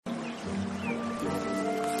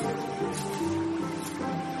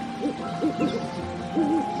Witchy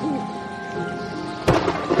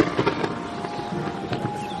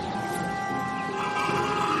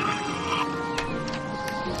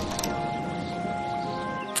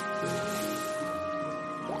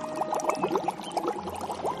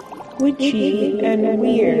and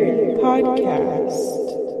Weird podcast.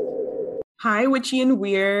 Hi, Witchy and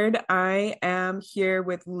Weird. I am here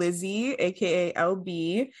with Lizzie, aka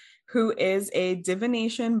LB, who is a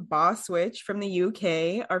divination boss witch from the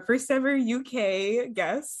UK, our first ever UK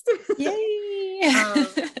guest. Yay!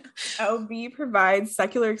 LB provides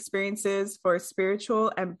secular experiences for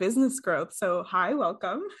spiritual and business growth. So, hi,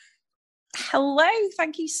 welcome. Hello,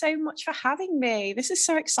 thank you so much for having me. This is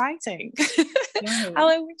so exciting. Yes.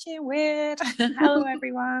 Hello, Witchy and Weird. Hello,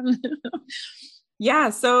 everyone. Yeah,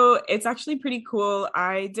 so it's actually pretty cool.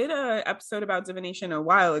 I did an episode about divination a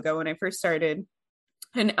while ago when I first started,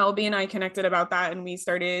 and LB and I connected about that, and we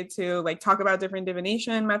started to talk about different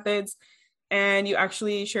divination methods. And you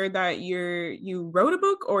actually shared that you wrote a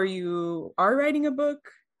book, or you are writing a book.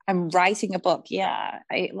 I'm writing a book. Yeah,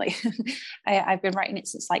 I've been writing it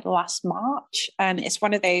since last March, and it's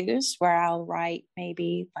one of those where I'll write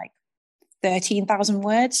maybe 13,000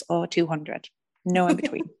 words or 200, no in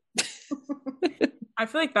between. I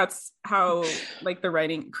feel like that's how the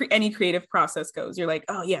writing, any creative process goes. You're like,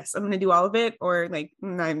 oh yes, I'm going to do all of it, or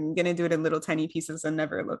I'm going to do it in little tiny pieces and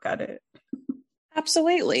never look at it.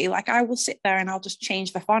 Absolutely. I will sit there and I'll just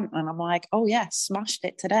change the font and I'm like, oh yes, smashed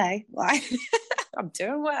it today. I'm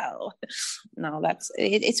doing well. No,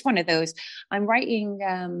 it's one of those. I'm writing,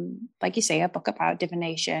 like you say, a book about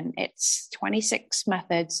divination. It's 26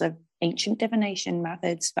 methods of ancient divination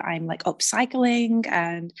methods that I'm upcycling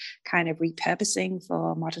and kind of repurposing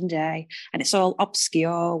for modern day. And it's all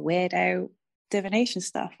obscure, weirdo divination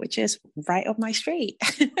stuff, which is right up my street.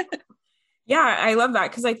 Yeah, I love that,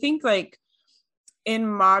 because I think in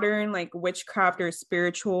modern witchcraft or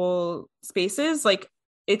spiritual spaces,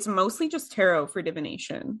 it's mostly just tarot for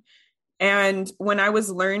divination. And when I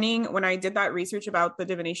did that research about the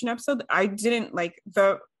divination episode, I didn't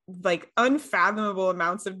the unfathomable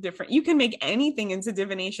amounts of different, you can make anything into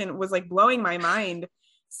divination, was blowing my mind.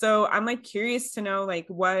 So I'm curious to know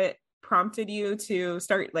what prompted you to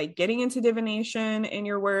start getting into divination in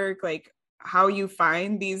your work, how you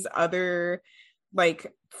find these other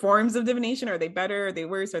forms of divination. Are they better? Are they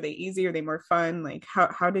worse? Are they easy? Are they more fun?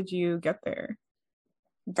 How did you get there?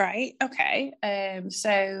 Right. Okay.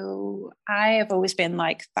 So I have always been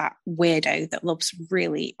that weirdo that loves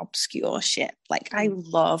really obscure shit. I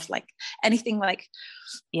love anything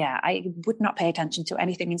yeah, I would not pay attention to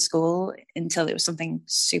anything in school until it was something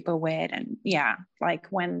super weird. And yeah,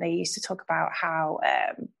 when they used to talk about how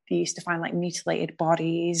they used to find mutilated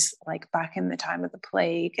bodies back in the time of the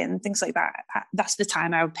plague and things like that. That's the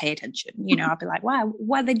time I would pay attention. I'd be like, wow,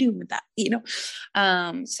 what are they doing with that?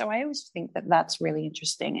 So I always think that that's really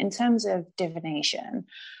interesting. In terms of divination,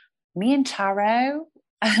 me and tarot,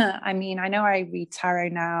 I mean, I know I read tarot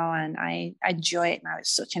now and I enjoy it now.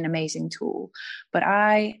 It's such an amazing tool, but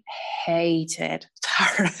I hated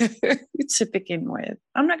tarot to begin with.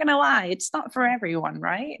 I'm not going to lie. It's not for everyone,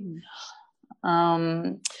 right?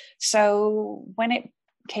 So when it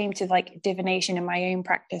came to divination in my own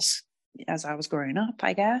practice, as I was growing up,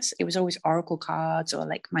 I guess it was always oracle cards or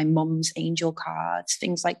my mum's angel cards,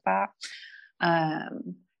 things like that.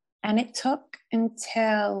 And it took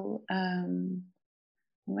until, I'm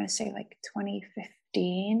going to say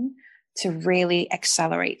 2015 to really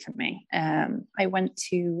accelerate for me. I went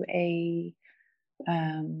to I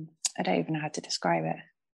don't even know how to describe it.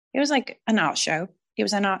 It was an art show. It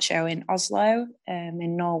was an art show in Oslo,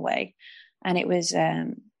 in Norway. And it was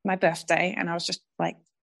my birthday. And I was just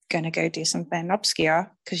going to go do something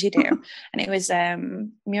obscure, because you do. And it was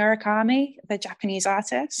Murakami, the Japanese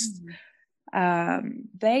artist.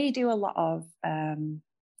 They do a lot of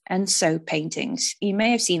Enso paintings. You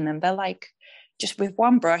may have seen them. They're just with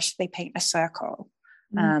one brush, they paint a circle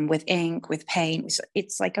with ink, with paint.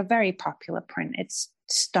 It's a very popular print. It's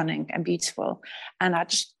stunning and beautiful. And I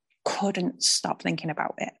just couldn't stop thinking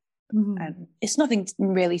about it. It's nothing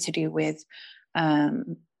really to do with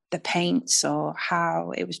the paints or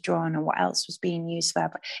how it was drawn or what else was being used there,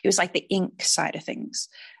 but it was the ink side of things.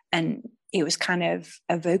 And it was kind of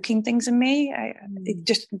evoking things in me.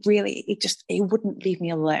 It wouldn't leave me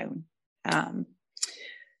alone.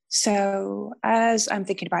 So as I'm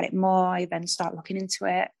thinking about it more, I then start looking into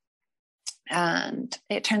it. And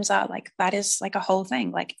it turns out that is a whole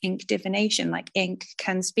thing, ink divination, ink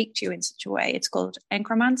can speak to you in such a way. It's called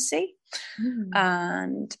enchromancy.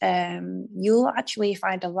 And you'll actually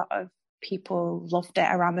find a lot of people loved it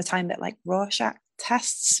around the time that Rorschach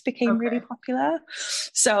tests became really popular.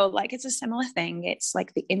 So like it's a similar thing. It's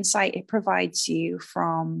like the insight it provides you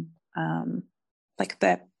from like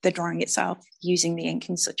the drawing itself, using the ink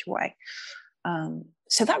in such a way.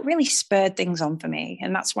 So that really spurred things on for me.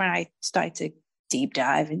 And that's when I started to deep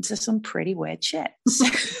dive into some pretty weird shit.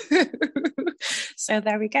 So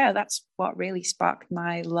there we go. That's what really sparked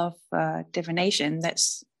my love for divination.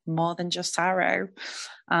 That's more than just tarot.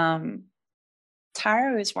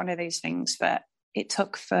 Tarot is one of those things that it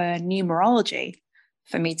took for numerology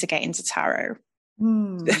for me to get into tarot.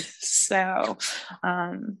 So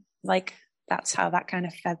like that's how that kind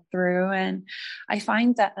of fed through. And I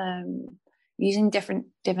find that using different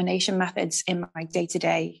divination methods in my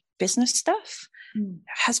day-to-day business stuff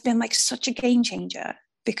has been like such a game changer,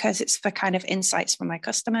 because it's for kind of insights from my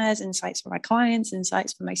customers, insights from my clients,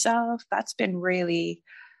 insights for myself. That's been really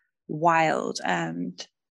wild. And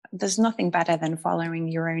there's nothing better than following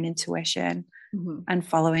your own intuition and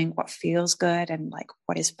following what feels good and like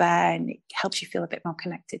what is there. And it helps you feel a bit more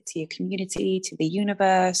connected to your community, to the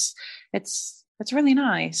universe. It's really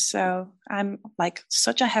nice. So I'm like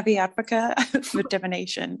such a heavy advocate for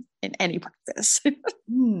divination in any practice.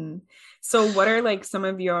 So what are like some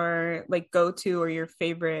of your like go-to or your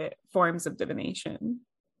favorite forms of divination?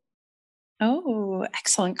 Oh,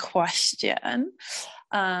 excellent question.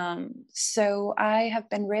 So I have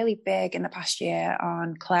been really big in the past year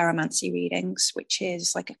on claromancy readings, which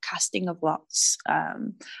is like a casting of lots.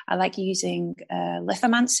 I like using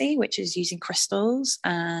lithomancy, which is using crystals,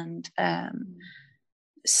 and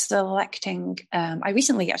selecting. I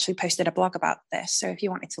recently actually posted a blog about this, so if you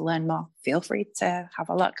wanted to learn more, feel free to have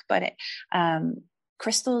a look. But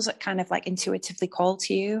crystals that kind of like intuitively call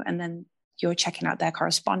to you, and then you're checking out their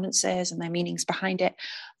correspondences and their meanings behind it,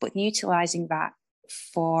 but utilizing that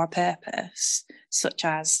for a purpose, such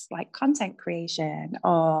as like content creation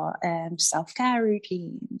or self-care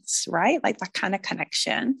routines, right? Like that kind of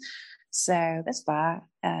connection. So there's that.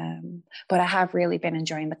 But I have really been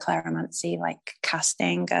enjoying the claromancy, like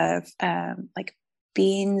casting of like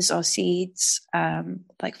beans or seeds,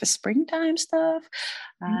 like for springtime stuff.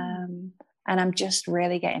 And I'm just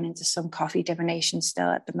really getting into some coffee divination still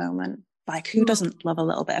at the moment. Like who doesn't love a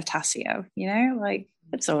little bit of Tassio, you know, like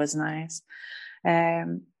it's always nice.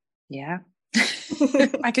 Yeah.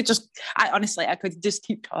 I could just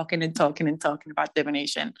keep talking about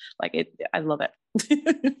divination. Like I love it.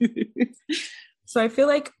 So I feel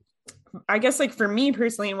like, I guess like for me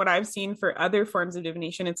personally, and what I've seen for other forms of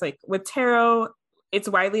divination, it's like with tarot, it's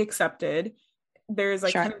widely accepted. There's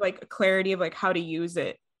like kind of like a clarity of like how to use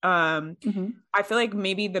it. I feel like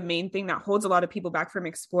maybe the main thing that holds a lot of people back from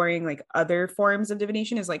exploring like other forms of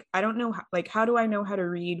divination is like, I don't know, like, how do I know how to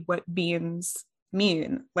read what beings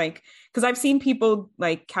mean? Like, because I've seen people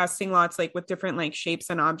like casting lots like with different like shapes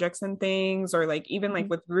and objects and things, or like even like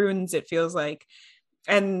with runes, it feels like,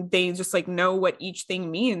 and they just like know what each thing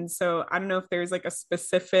means. So I don't know if there's like a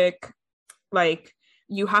specific, like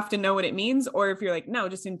you have to know what it means, or if you're like, no,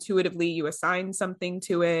 just intuitively you assign something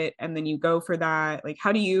to it and then you go for that. Like,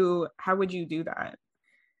 how would you do that?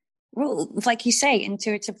 Well, like you say,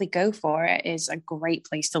 intuitively go for it is a great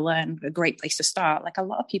place to learn, a great place to start. Like a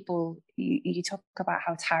lot of people, you talk about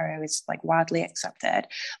how tarot is like widely accepted.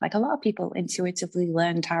 Like a lot of people intuitively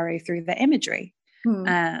learn tarot through the imagery.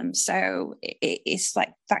 So it's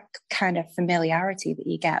like that kind of familiarity that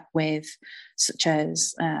you get with, such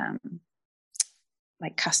as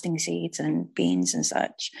like casting seeds and beans and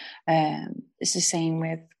such. It's the same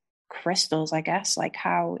with crystals, I guess, like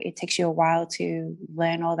how it takes you a while to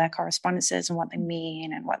learn all their correspondences and what they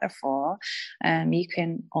mean and what they're for. You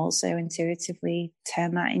can also intuitively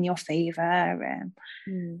turn that in your favor.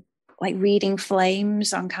 Like reading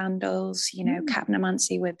flames on candles, you know,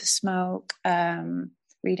 capnomancy with the smoke,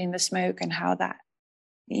 reading the smoke and how that,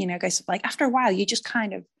 you know, goes. Like after a while, you just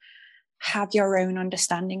kind of have your own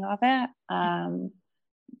understanding of it.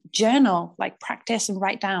 Journal, like practice and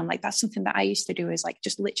write down. Like that's something that I used to do, is like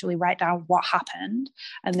just literally write down what happened,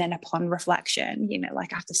 and then upon reflection, you know,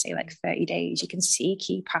 like after say like 30 days, you can see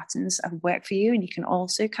key patterns that work for you, and you can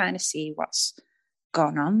also kind of see what's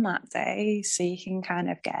gone on that day, so you can kind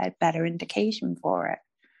of get a better indication for it.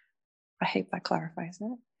 I hope that clarifies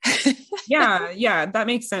it. yeah, that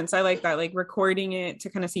makes sense. I like that, like recording it to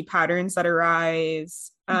kind of see patterns that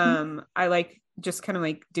arise. I like just kind of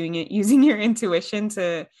like doing it using your intuition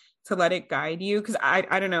to let it guide you, because I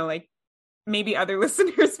don't know, like maybe other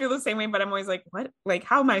listeners feel the same way, but I'm always like, what, like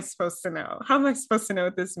how am I supposed to know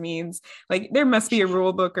what this means? Like there must be a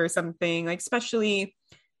rule book or something, like especially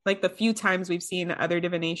like the few times we've seen other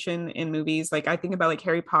divination in movies, like I think about like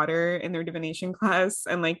Harry Potter in their divination class,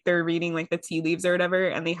 and like they're reading like the tea leaves or whatever,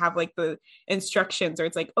 and they have like the instructions, or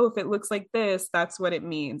it's like, oh, if it looks like this, that's what it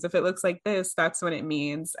means. If it looks like this, that's what it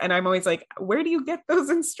means. And I'm always like, where do you get those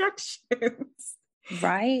instructions?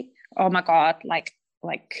 Right. Oh my God. Like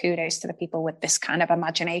kudos to the people with this kind of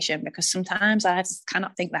imagination, because sometimes I just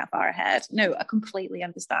cannot think that far ahead. No, I completely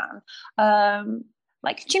understand.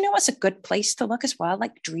 Like, do you know what's a good place to look as well?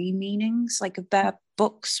 Like dream meanings, like their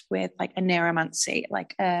books with like a neuromancy,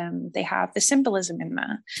 like they have the symbolism in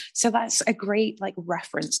there. So that's a great like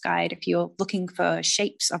reference guide if you're looking for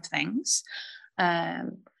shapes of things.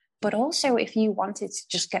 But also if you wanted to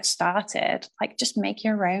just get started, like just make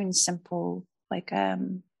your own simple like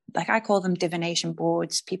I call them divination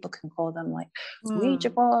boards. People can call them like Ouija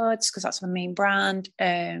boards because that's the main brand.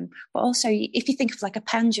 But also, if you think of like a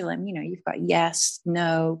pendulum, you know, you've got yes,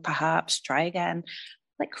 no, perhaps, try again.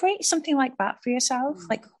 Like create something like that for yourself.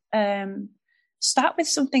 Like start with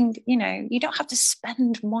something, you know, you don't have to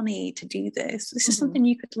spend money to do this. This is something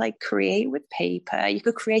you could like create with paper. You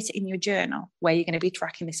could create it in your journal where you're going to be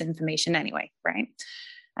tracking this information anyway, right?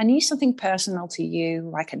 And use something personal to you,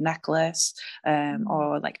 like a necklace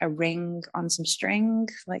or like a ring on some string,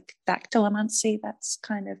 like dactylomancy, that's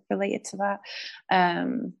kind of related to that.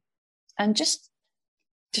 And just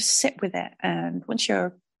sit with it. And once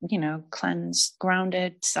you're, you know, cleansed,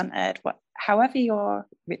 grounded, centered, however your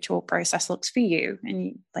ritual process looks for you, and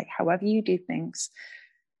you, like however you do things,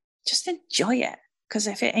 just enjoy it. Because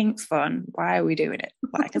if it ain't fun, why are we doing it?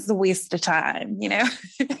 Like it's a waste of time, you know?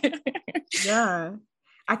 Yeah.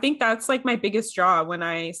 I think that's like my biggest draw. When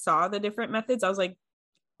I saw the different methods, I was like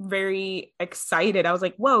very excited. I was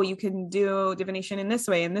like, whoa, you can do divination in this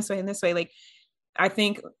way and this way and this way. Like, I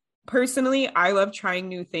think personally, I love trying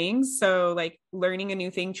new things. So like learning a new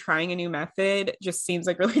thing, trying a new method just seems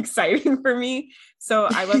like really exciting for me. So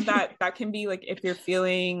I love that. That can be like, if you're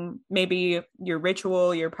feeling maybe your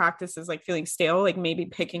ritual, your practice is like feeling stale, like maybe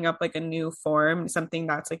picking up like a new form, something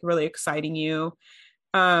that's like really exciting you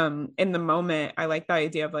in the moment. I like the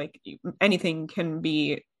idea of like anything can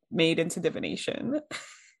be made into divination.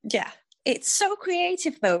 Yeah, it's so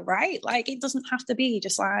creative though, right? Like it doesn't have to be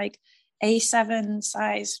just like A7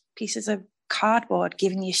 size pieces of cardboard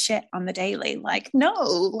giving you shit on the daily. Like no,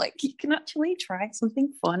 like you can actually try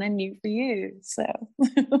something fun and new for you. So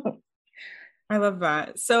I love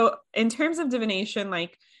that. So in terms of divination,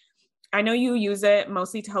 like I know you use it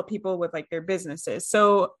mostly to help people with like their businesses.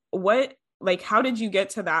 So what, like, how did you get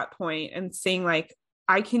to that point and saying like,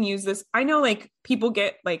 I can use this? I know like people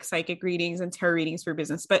get like psychic readings and tarot readings for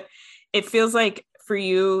business, but it feels like for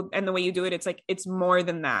you and the way you do it, it's like, it's more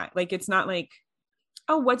than that. Like, it's not like,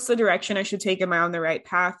 oh, what's the direction I should take? Am I on the right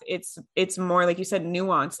path? It's more like you said,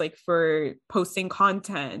 nuance, like for posting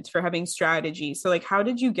content, for having strategy. So like, how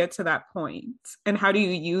did you get to that point and how do you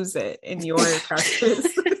use it in your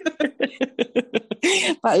practice?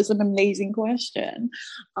 That is an amazing question.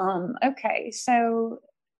 Okay, so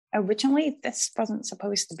originally this wasn't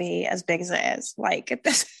supposed to be as big as it is. Like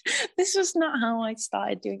this was not how I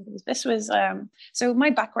started doing things. This was so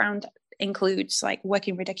my background includes like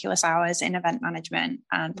working ridiculous hours in event management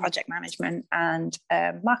and project management and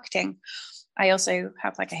marketing. I also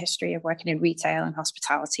have like a history of working in retail and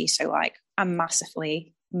hospitality. So like I'm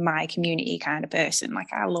massively my community kind of person.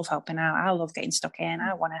 Like I love helping out. I love getting stuck in.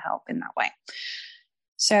 I want to help in that way.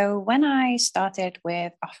 So when I started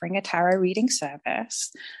with offering a tarot reading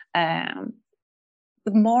service,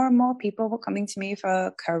 more and more people were coming to me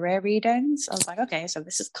for career readings. I was like, okay, so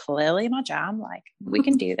this is clearly my jam. Like we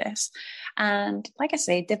can do this. And like I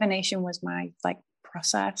say, divination was my like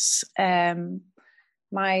process. My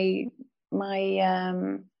I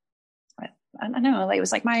don't know, like it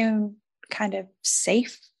was like my own kind of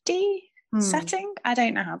safety setting. I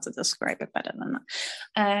don't know how to describe it better than that.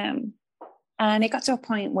 And it got to a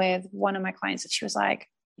point with one of my clients that she was like,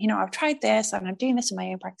 you know, I've tried this and I'm doing this in my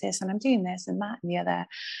own practice and I'm doing this and that and the other.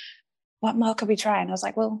 What more could we try? And I was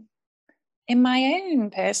like, well, in my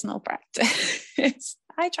own personal practice,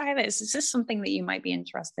 I try this. Is this something that you might be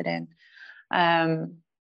interested in?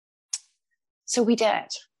 So we did.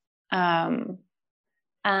 And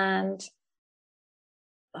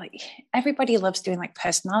like everybody loves doing like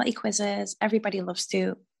personality quizzes. Everybody loves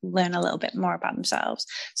to learn a little bit more about themselves.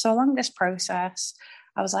 So along this process,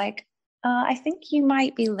 I was like, I think you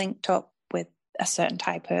might be linked up with a certain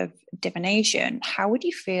type of divination. How would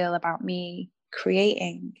you feel about me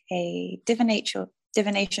creating a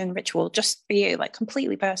divination ritual just for you, like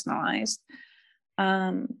completely personalized?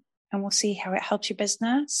 And we'll see how it helps your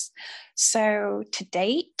business. So to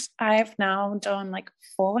date, I've now done like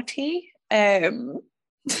 40.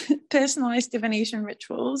 personalized divination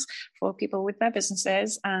rituals for people with their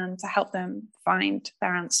businesses and to help them find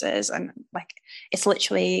their answers. And like, it's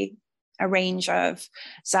literally a range of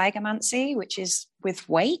zygomancy, which is with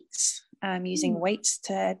weights, using weights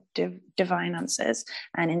to divine answers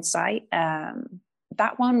and insight.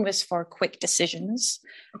 That one was for quick decisions.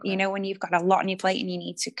 Okay. You know, when you've got a lot on your plate and you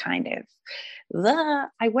need to kind of,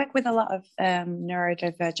 I work with a lot of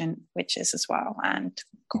neurodivergent witches as well, and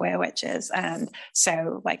queer witches. And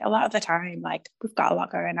so like a lot of the time, like we've got a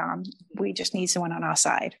lot going on. We just need someone on our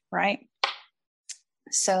side, right?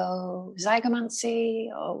 So zygomancy,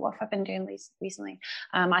 or what have I been doing recently?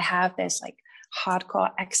 I have this like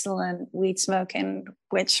hardcore, excellent weed smoking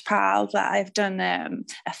witch pal that I've done a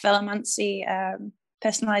philomancy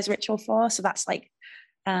personalized ritual for. So that's like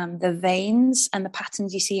the veins and the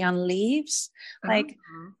patterns you see on leaves, like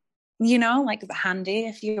you know, like the handy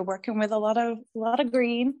if you're working with a lot of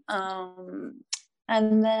green.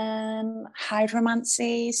 And then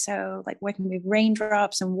hydromancy, so like working with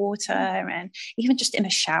raindrops and water, and even just in a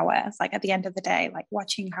shower, it's like at the end of the day, like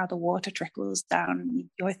watching how the water trickles down,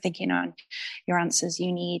 you're thinking on your answers.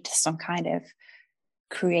 You need some kind of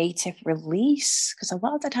creative release, because a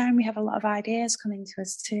lot of the time we have a lot of ideas coming to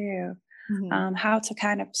us too. How to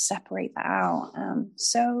kind of separate that out.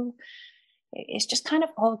 So it's just kind of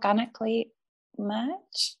organically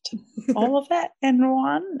merged, all of it in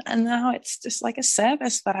one, and now it's just like a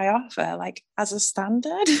service that I offer like as a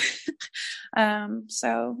standard.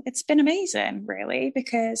 So it's been amazing, really,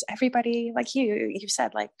 because everybody, like you've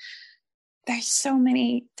said, like there's so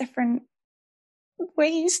many different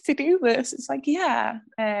ways to do this. It's like, yeah.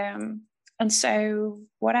 And so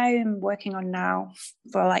what I am working on now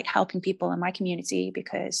for like helping people in my community,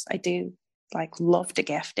 because I do like love to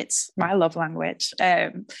gift, it's my love language.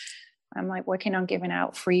 I'm like working on giving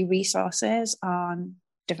out free resources on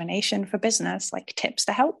divination for business, like tips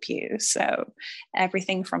to help you. So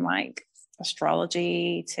everything from like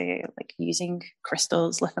astrology to like using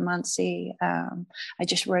crystals, lithomancy. I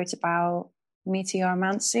just wrote about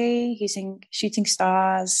meteoromancy, using shooting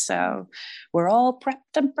stars. So we're all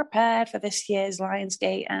prepped and prepared for this year's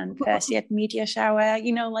Lionsgate and Perseid media shower.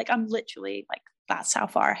 You know, like I'm literally like, that's how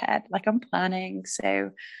far ahead, like I'm planning.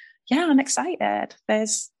 So yeah, I'm excited.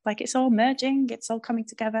 There's like, it's all merging, it's all coming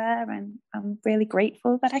together, and I'm really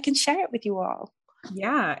grateful that I can share it with you all.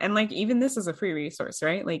 Yeah. And like, even this is a free resource,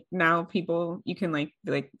 right? Like now people, you can like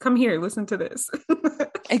be like, come here, listen to this.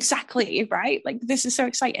 Exactly, right? Like this is so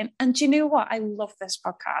exciting. And do you know what? I love this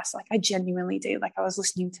podcast. Like I genuinely do. Like I was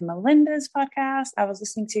listening to Melinda's podcast. I was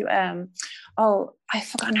listening to I've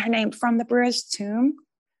forgotten her name, From the Brewer's Tomb.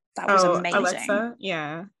 That was amazing. Alexa,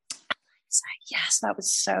 yeah. Yes, that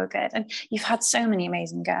was so good. And you've had so many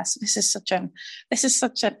amazing guests. This is such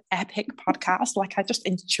an epic podcast. Like I just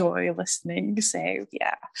enjoy listening. So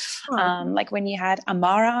yeah. Like when you had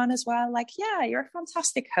Amara on as well, like, yeah, you're a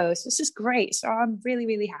fantastic host. This is great. So I'm really,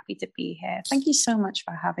 really happy to be here. Thank you so much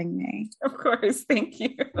for having me. Of course. Thank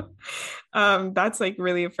you. That's like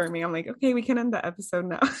really affirming. I'm like, okay, we can end the episode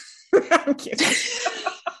now. I'm kidding.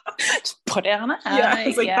 Just put it on a high. Yeah,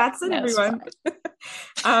 it's like, that's it, everyone.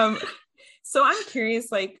 So I'm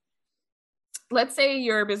curious, like, let's say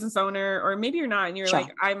you're a business owner, or maybe you're not, and you're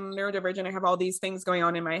like, I'm neurodivergent, I have all these things going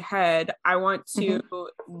on in my head. I want to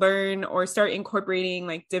learn or start incorporating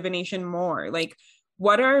like divination more. Like,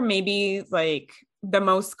 what are maybe like the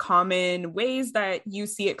most common ways that you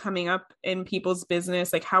see it coming up in people's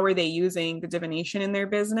business? Like, how are they using the divination in their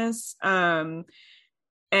business? And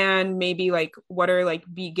maybe like, what are like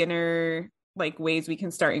beginner like ways we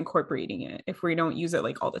can start incorporating it if we don't use it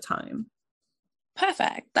like all the time?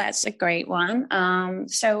 Perfect. That's a great one.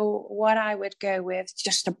 So what I would go with,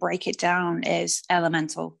 just to break it down, is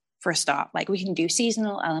elemental for a start. Like we can do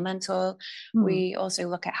seasonal, elemental. We also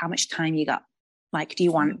look at how much time you got. Like, do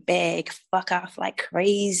you want big fuck off, like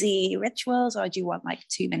crazy rituals, or do you want like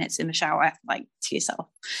 2 minutes in the shower, like to yourself?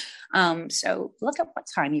 So look at what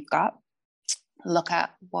time you've got. Look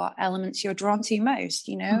at what elements you're drawn to most.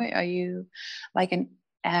 You know, are you like an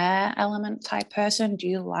air element type person? Do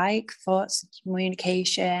you like thoughts,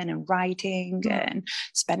 communication and writing and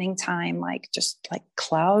spending time like just like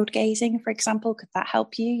cloud gazing, for example? Could that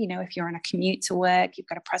help you? You know, if you're on a commute to work, you've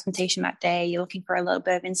got a presentation that day, you're looking for a little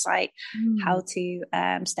bit of insight, how to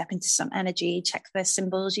step into some energy, check the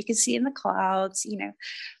symbols you can see in the clouds. You know,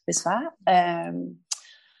 there's that.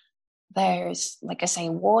 There's, like I say,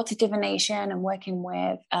 water divination and working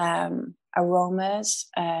with aromas,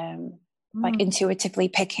 like intuitively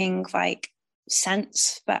picking like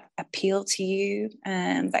scents that appeal to you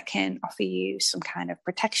and that can offer you some kind of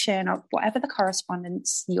protection or whatever the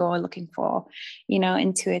correspondence you're looking for, you know,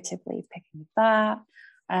 intuitively picking that.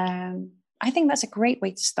 I think that's a great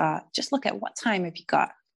way to start. Just look at what time have you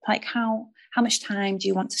got, like how much time do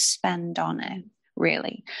you want to spend on it,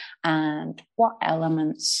 really, and what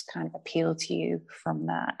elements kind of appeal to you from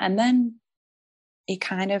that, and then it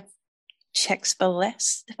kind of checks the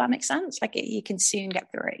list, if that makes sense. Like you can soon get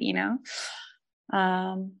through it, you know.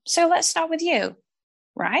 So let's start with you,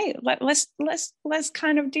 right? Let's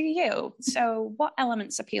kind of do you. So what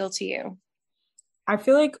elements appeal to you? I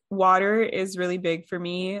feel like water is really big for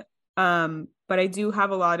me. But I do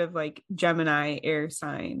have a lot of like Gemini air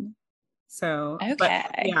sign. So, okay.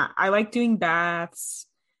 But yeah, I like doing baths,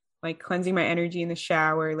 like cleansing my energy in the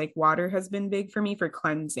shower. Like water has been big for me for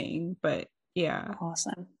cleansing, but yeah.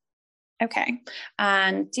 Awesome. Okay.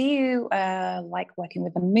 And do you like working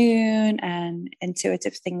with the moon and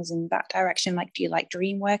intuitive things in that direction? Like, do you like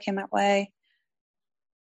dream work in that way?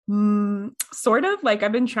 Sort of. Like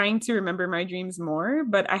I've been trying to remember my dreams more,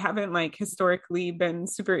 but I haven't like historically been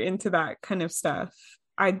super into that kind of stuff.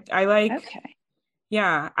 I like, okay.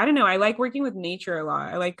 Yeah, I don't know. I like working with nature a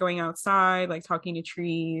lot. I like going outside, like talking to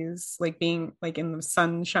trees, like being like in the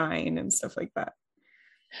sunshine and stuff like that.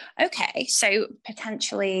 Okay, so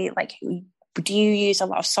potentially, like, do you use a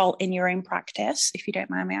lot of salt in your own practice, if you don't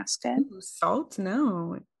mind me asking? Ooh, salt?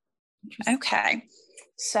 No. Okay,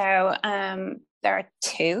 so there are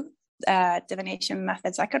two divination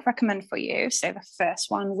methods I could recommend for you. So the first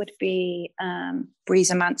one would be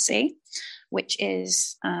Brizomancy, which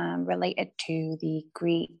is related to the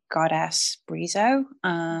Greek goddess Brizo.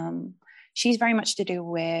 She's very much to do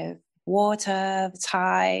with water, the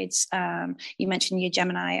tides. You mentioned your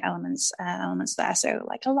Gemini elements there, so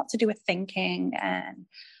like a lot to do with thinking.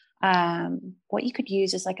 And what you could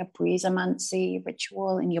use is like a Brizomancy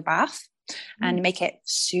ritual in your bath and make it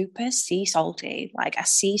super sea salty, like a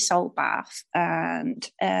sea salt bath, and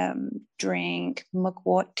drink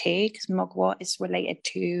mugwort tea, because mugwort is related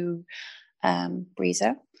to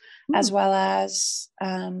Brizo, as well as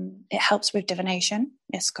it helps with divination.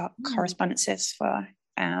 It's got correspondences for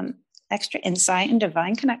extra insight and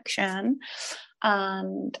divine connection.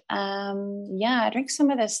 And drink some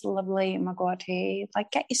of this lovely mugwort tea. Like,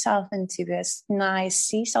 get yourself into this nice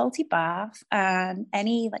sea salty bath, and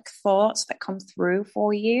any like thoughts that come through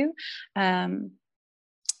for you, get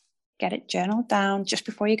it journaled down just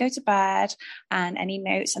before you go to bed, and any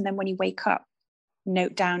notes. And then when you wake up,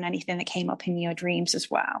 note down anything that came up in your dreams as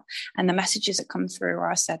well. And the messages that come through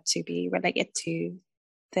are said to be related to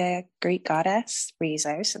the Greek goddess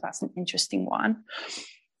Brizo, so that's an interesting one.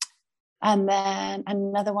 And then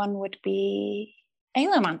another one would be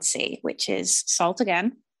Ailomancy, which is salt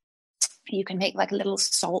again. You can make like a little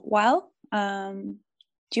salt well. Do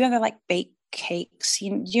you ever like bake cakes?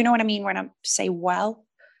 Do you know what I mean when I say well?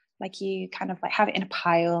 Like you kind of like have it in a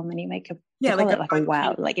pile and then you make like a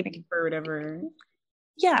well, like you make it or whatever.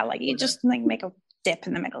 Yeah, like you just like make a dip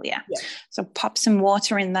in the middle. Yeah. So pop some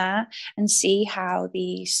water in there and see how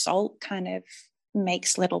the salt kind of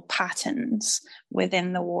makes little patterns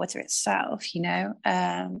within the water itself. You know,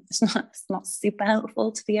 it's not super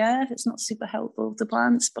helpful to the earth. It's not super helpful to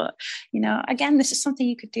plants, but you know, again, this is something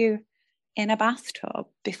you could do in a bathtub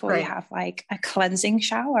before you have like a cleansing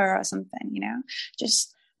shower or something. You know,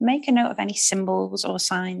 just make a note of any symbols or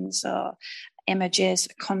signs or images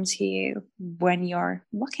that come to you when you're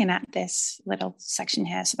looking at this little section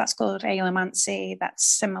here. So that's called Ailomancy. That's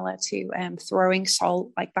similar to throwing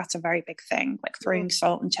salt. Like that's a very big thing, like throwing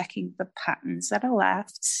salt and checking the patterns that are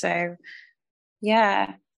left. So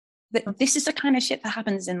yeah, this is the kind of shit that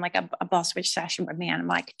happens in like a boss witch session with me. And I'm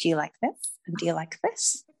like, do you like this? And do you like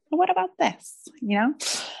this? And what about this? You know?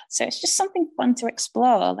 So it's just something fun to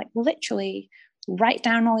explore. Like literally write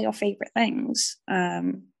down all your favorite things.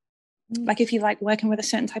 Like if you like working with a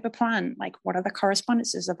certain type of plant, like what are the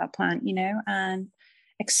correspondences of that plant, you know, and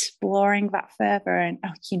exploring that further. And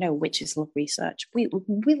you know, witches love research. We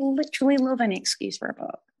literally love any excuse for a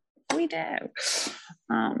book. We do.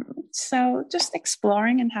 So just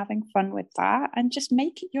exploring and having fun with that, and just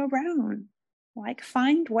make it your own. Like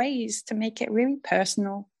find ways to make it really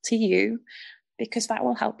personal to you, because that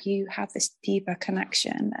will help you have this deeper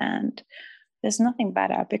connection. And there's nothing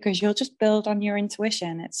better, because you'll just build on your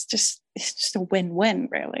intuition. It's just a win-win,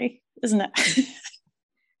 really, isn't it?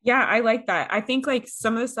 Yeah, I like that. I think like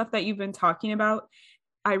some of the stuff that you've been talking about,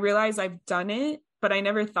 I realize I've done it, but I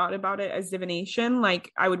never thought about it as divination.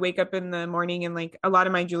 Like I would wake up in the morning and like a lot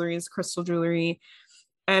of my jewelry is crystal jewelry.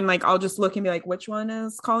 And like, I'll just look and be like, which one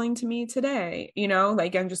is calling to me today? You know,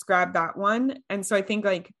 like, and just grab that one. And so I think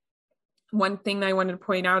like one thing that I wanted to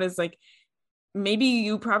point out is like, maybe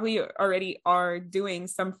you probably already are doing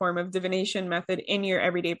some form of divination method in your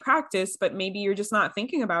everyday practice, but maybe you're just not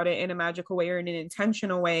thinking about it in a magical way or in an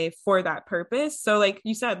intentional way for that purpose. So like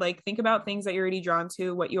you said, like think about things that you're already drawn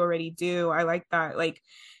to, what you already do. I like that. Like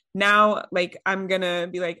now, like I'm gonna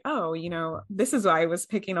be like, oh, you know, this is why I was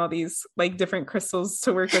picking all these like different crystals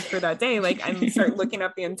to work with for that day. Like I'm start looking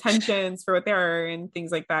up the intentions for what they are and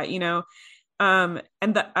things like that, you know. And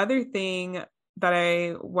the other thing that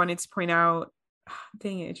I wanted to point out,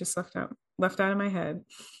 dang it just left out of my head.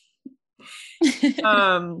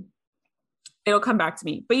 It'll come back to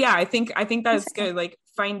me, but yeah, I think that's good, like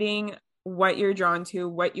finding what you're drawn to,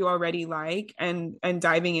 what you already like, and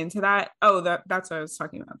diving into that. That's what I was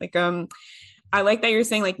talking about. Like I like that you're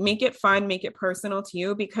saying like make it fun, make it personal to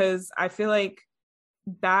you, because I feel like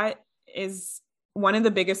that is one of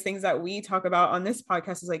the biggest things that we talk about on this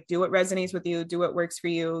podcast is like, do what resonates with you, do what works for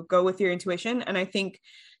you, go with your intuition. And I think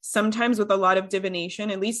sometimes with a lot of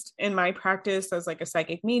divination, at least in my practice as like a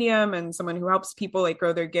psychic medium and someone who helps people like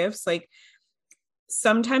grow their gifts, like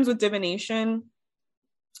sometimes with divination,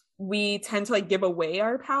 we tend to like give away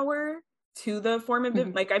our power to the form of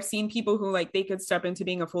like I've seen people who like they could step into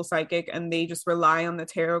being a full psychic and they just rely on the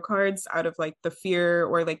tarot cards out of like the fear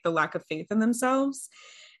or like the lack of faith in themselves.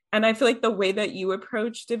 And I feel like the way that you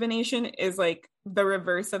approach divination is like the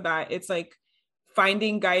reverse of that. It's like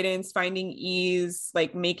finding guidance, finding ease,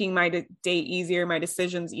 like making my day easier, my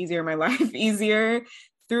decisions easier, my life easier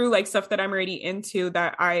through like stuff that I'm already into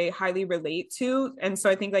that I highly relate to. And so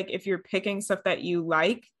I think like if you're picking stuff that you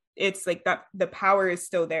like, it's like that the power is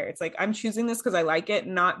still there. It's like I'm choosing this because I like it,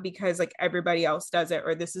 not because like everybody else does it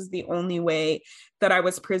or this is the only way that I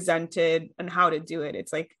was presented and how to do it.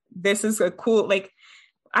 It's like this is a cool, like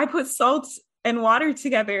I put salt and water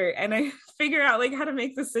together and I figure out like how to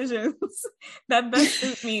make decisions that best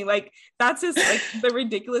suit me. Like that's just like the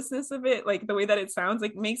ridiculousness of it, like the way that it sounds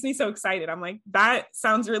like makes me so excited. I'm like, that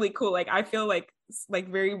sounds really cool. Like I feel like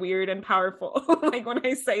very weird and powerful like when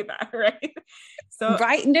I say that, right? So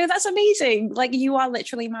right, no, that's amazing. Like you are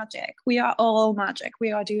literally magic. We are all magic.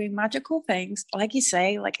 We are doing magical things, like you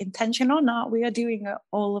say, like intention or not, we are doing it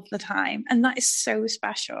all of the time, and that is so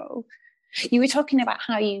special. You were talking about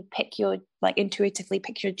how you pick your, like intuitively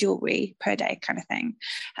pick your jewelry per day kind of thing.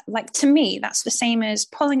 Like to me, that's the same as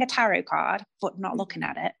pulling a tarot card, but not looking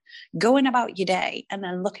at it, going about your day and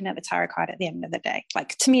then looking at the tarot card at the end of the day.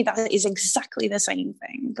 Like to me, that is exactly the same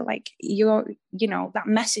thing. Like that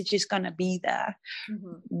message is going to be there,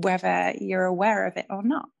 whether you're aware of it or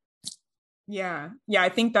not. Yeah. I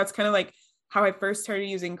think that's kind of like how I first started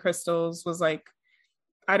using crystals was like,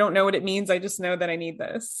 I don't know what it means. I just know that I need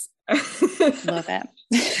this. Love it.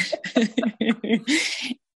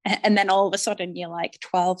 And then all of a sudden you're like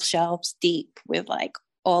 12 shelves deep with like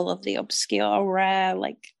all of the obscure, rare,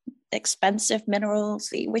 like expensive minerals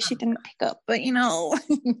that you wish you didn't pick up, but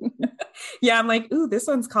Yeah, I'm like, ooh, this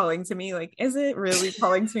one's calling to me. Like, is it really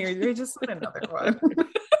calling to me, or is there just another one?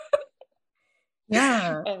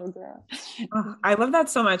 Yeah. Oh, I love that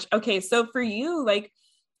so much. Okay, so for you, like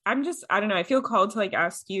I don't know, I feel called to like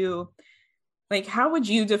ask you, like, how would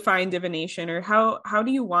you define divination, or how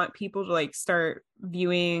do you want people to like start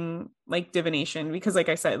viewing like divination? Because like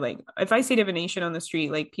I said, like if I say divination on the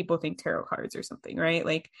street, like people think tarot cards or something, right?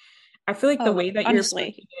 Like I feel like the way that honestly, you're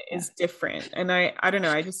approaching it is different. And I don't know,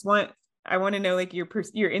 I want to know like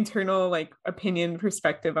your internal like opinion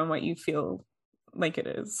perspective on what you feel like it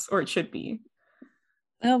is or it should be.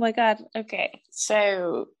 Oh my God. Okay.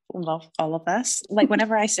 So love all of this. Like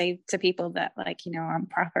whenever I say to people that like, I'm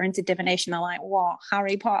proper into divination, they're like, what,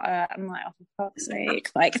 Harry Potter? I'm like, oh, for fuck's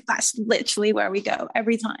sake. Like that's literally where we go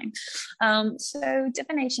every time. So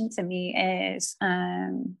divination to me is,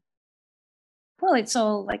 well, it's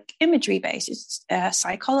all like imagery based. It's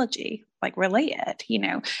psychology, like related,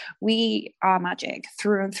 we are magic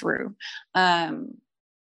through and through.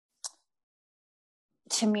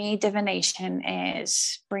 To me, divination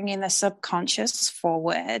is bringing the subconscious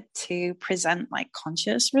forward to present like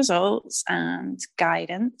conscious results and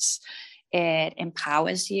guidance. It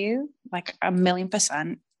empowers you, like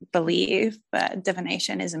 1,000,000% believe that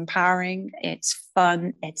divination is empowering. It's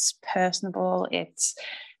fun. It's personable. It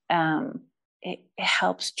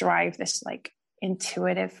helps drive this like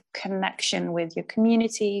intuitive connection with your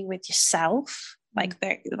community, with yourself. Like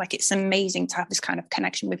it's amazing to have this kind of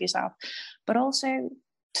connection with yourself, but also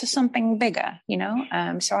to something bigger,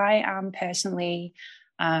 So I am personally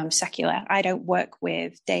secular. I don't work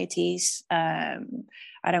with deities. I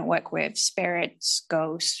don't work with spirits,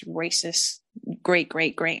 ghosts, racist, great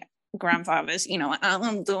grandfathers.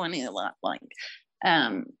 I'm doing it a lot. Like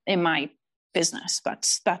in my business.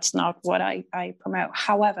 That's not what I promote.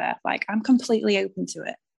 However, like, I'm completely open to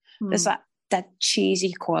it. There's that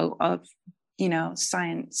cheesy quote of, you know,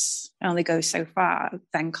 science only goes so far,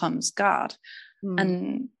 then comes God.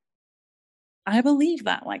 And I believe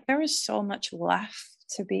that, like, there is so much left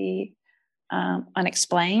to be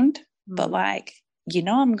unexplained, but like, you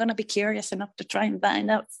know, I'm going to be curious enough to try and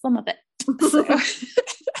find out some of it.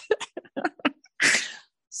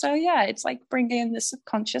 So yeah, it's like bringing the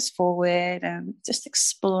subconscious forward and just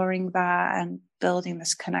exploring that and building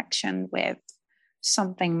this connection with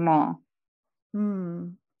something more.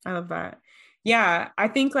 I love that. Yeah, I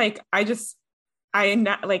think like I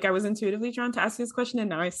was intuitively drawn to ask this question, and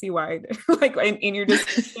now I see why. Like in your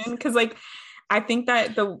description, because like I think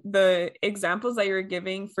that the examples that you're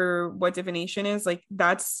giving for what divination is, like,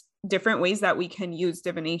 that's different ways that we can use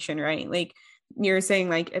divination, right? Like you're saying,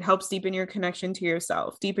 like, it helps deepen your connection to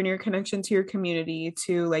yourself, deepen your connection to your community,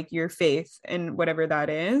 to like your faith and whatever that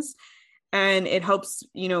is. And it helps,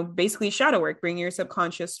 you know, basically shadow work, bring your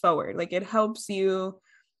subconscious forward. Like it helps you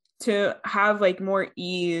to have like more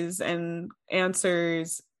ease and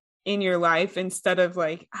answers in your life, instead of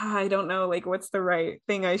like, I don't know, like, what's the right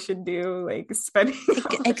thing I should do, like spending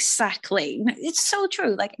exactly. It's so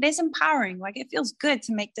true. Like, it is empowering. Like, it feels good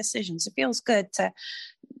to make decisions. It feels good to,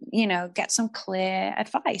 you know, get some clear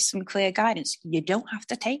advice, some clear guidance. You don't have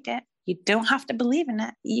to take it. You don't have to believe in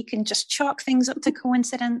it. You can just chalk things up to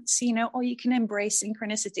coincidence, you know, or you can embrace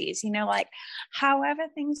synchronicities, you know, like however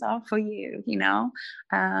things are for you, you know.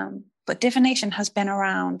 But divination has been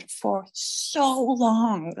around for so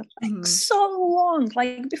long,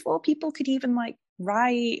 like before people could even like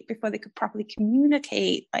write, before they could properly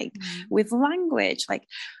communicate, like with language. Like,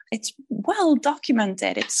 it's well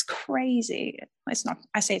documented. It's crazy. It's not,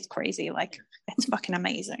 I say it's crazy, like it's fucking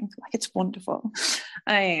amazing. Like, it's wonderful.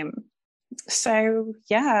 So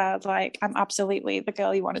yeah, like, I'm absolutely the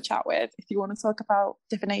girl you want to chat with if you want to talk about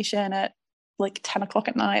divination at like 10 o'clock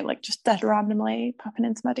at night, like just dead randomly popping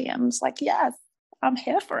into my DMs. Like, yes, I'm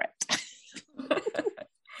here for it.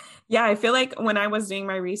 Yeah, I feel like when I was doing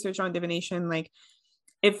my research on divination, like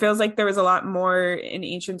it feels like there was a lot more in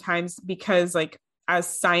ancient times, because like as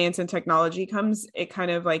science and technology comes, it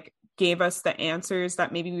kind of like gave us the answers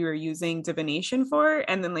that maybe we were using divination for.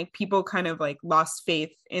 And then like people kind of like lost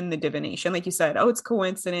faith in the divination. Like you said, oh, it's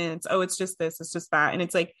coincidence. Oh, it's just this, it's just that. And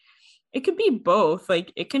it's like, it could be both.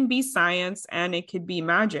 Like it can be science and it could be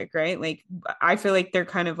magic, right? Like I feel like they're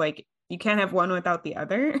kind of like, you can't have one without the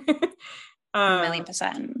other.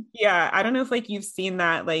 1,000,000%. Yeah, I don't know if like you've seen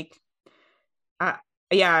that, like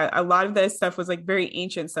yeah, a lot of this stuff was like very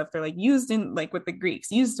ancient stuff. They're like used in like with the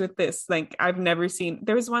Greeks, used with this. Like I've never seen,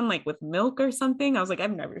 there was one like with milk or something. I was like,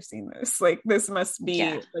 I've never seen this. Like this must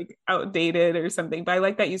be like outdated or something. But I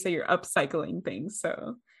like that you say you're upcycling things.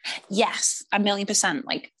 So yes, 1,000,000%.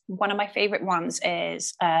 Like one of my favorite ones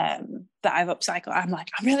is that I've upcycled. I'm like,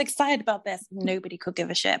 I'm really excited about this. Nobody could give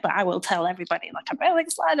a shit, but I will tell everybody, like, I'm really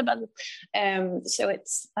excited about this. So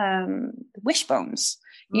it's wishbones.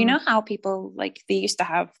 You know how people, like, they used to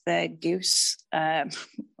have the goose, I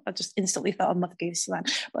just instantly thought of Mother Goose then,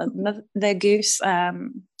 but the goose,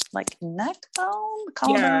 like neck bone,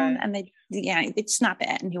 collarbone, and they'd snap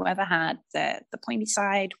it, and whoever had the pointy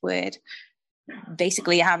side would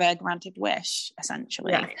basically have a granted wish,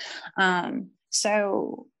 essentially.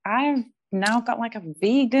 So I've now got like a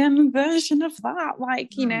vegan version of that.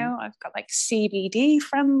 Like, you know, I've got like CBD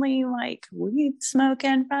friendly, like weed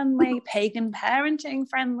smoking friendly, pagan parenting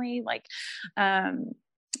friendly, like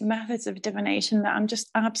methods of divination that I'm just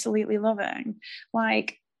absolutely loving.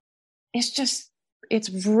 Like,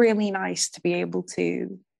 it's really nice to be able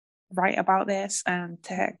to write about this and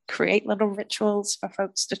to create little rituals for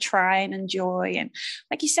folks to try and enjoy. And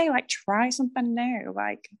like you say, like, try something new.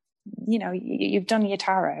 Like, you know, you've done your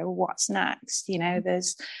tarot, what's next? You know,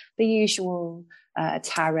 there's the usual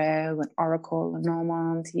tarot and oracle and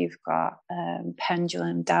normand, you've got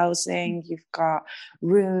pendulum dowsing, you've got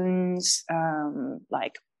runes,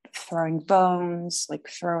 like throwing bones, like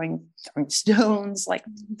throwing stones. Like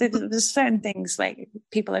there's certain things like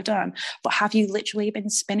people have done, but have you literally been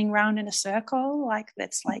spinning around in a circle? Like,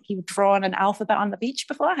 that's like you've drawn an alphabet on the beach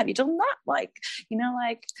before. Have you done that? Like, you know,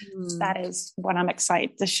 like that is what I'm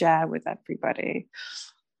excited to share with everybody.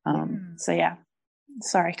 So yeah,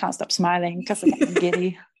 sorry, I can't stop smiling because I'm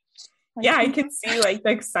giddy. Like, yeah, I can see like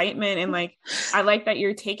the excitement, and like I like that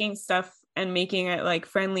you're taking stuff and making it like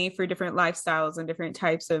friendly for different lifestyles and different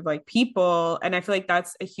types of like people. And I feel like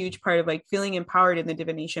that's a huge part of like feeling empowered in the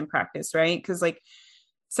divination practice, right? Because like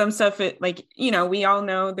some stuff, it like, you know, we all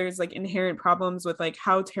know there's like inherent problems with like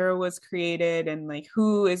how tarot was created and like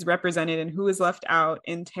who is represented and who is left out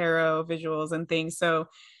in tarot visuals and things. So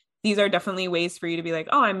these are definitely ways for you to be like,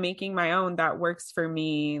 oh, I'm making my own that works for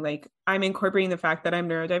me. Like I'm incorporating the fact that I'm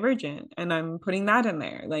neurodivergent and I'm putting that in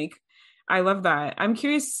there. Like I love that. I'm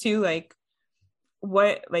curious too, like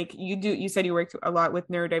what like you said you worked a lot with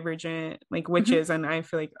neurodivergent like witches, and I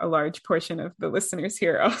feel like a large portion of the listeners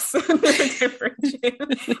here are also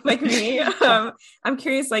neurodivergent like me. I'm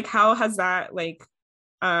curious, like how has that like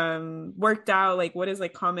worked out? Like what is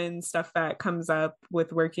like common stuff that comes up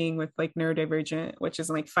with working with like neurodivergent witches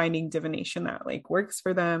and like finding divination that like works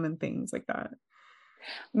for them and things like that?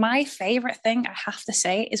 My favorite thing, I have to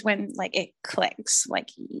say, is when like it clicks. Like,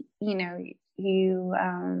 you know,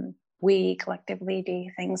 we collectively do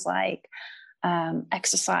things like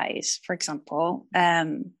exercise, for example,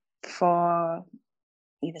 for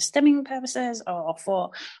either stimming purposes or for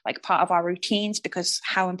like part of our routines, because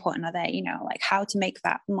how important are they, you know, like how to make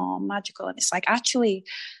that more magical. And it's like actually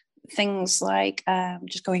things like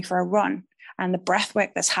just going for a run and the breath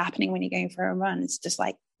work that's happening when you're going for a run. It's just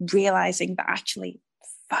like realizing that actually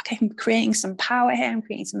I'm creating some power here, I'm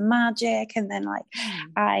creating some magic. And then like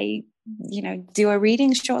I, you know, do a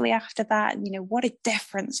reading shortly after that. You know, what a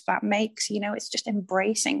difference that makes. You know, it's just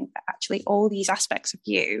embracing that actually all these aspects of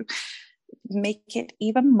you make it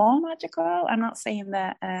even more magical. I'm not saying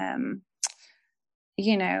that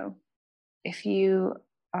you know, if you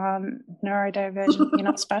are neurodivergent you're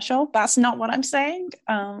not special. That's not what I'm saying.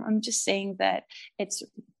 I'm just saying that it's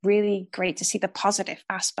really great to see the positive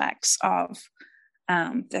aspects of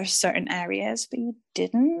there's certain areas that you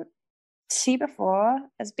didn't see before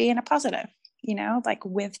as being a positive, you know, like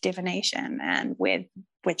with divination and with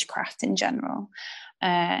witchcraft in general.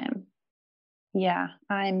 Yeah,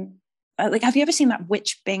 I'm like, have you ever seen that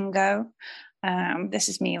witch bingo? This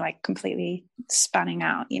is me like completely spanning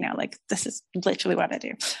out, you know, like this is literally what I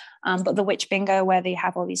do. But the witch bingo where they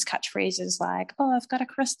have all these catchphrases like, oh, I've got a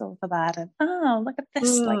crystal for that. And oh, look at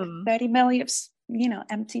this, like 30 million, you know,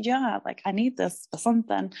 empty jar. Like I need this for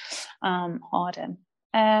something. Harden.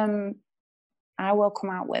 I will come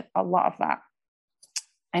out with a lot of that.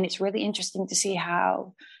 And it's really interesting to see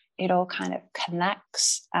how it all kind of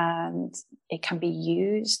connects and it can be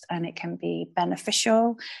used and it can be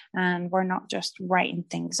beneficial. And we're not just writing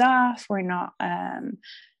things off. We're not,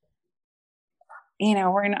 you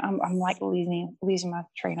know, I'm like losing my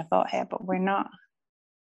train of thought here, but we're not,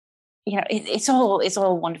 you know, it's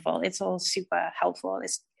all wonderful. It's all super helpful.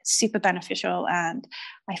 It's super beneficial. And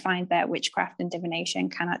I find that witchcraft and divination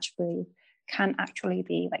can actually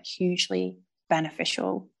be like hugely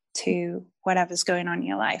beneficial to whatever's going on in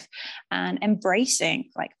your life. And embracing,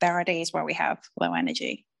 like there are days where we have low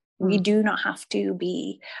energy. We do not have to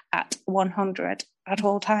be at 100 at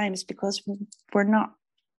all times because we're not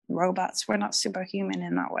robots. We're not superhuman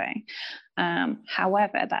in that way.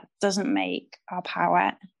 However, that doesn't make our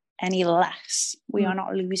power any less. We are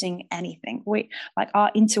not losing anything. We like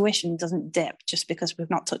our intuition doesn't dip just because we've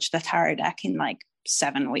not touched the tarot deck in like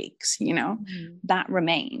 7 weeks, you know. That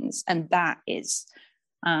remains, and that is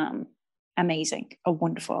amazing or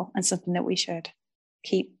wonderful, and something that we should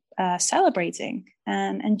keep celebrating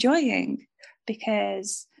and enjoying,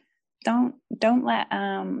 because don't let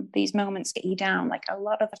these moments get you down. Like a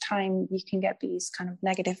lot of the time you can get these kind of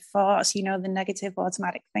negative thoughts, you know, the negative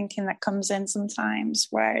automatic thinking that comes in sometimes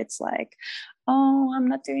where it's like, oh, I'm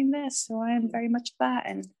not doing this, so I'm very much that.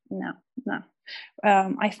 And no.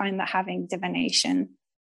 I find that having divination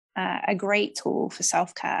a great tool for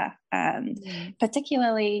self-care, and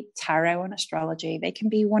particularly tarot and astrology, they can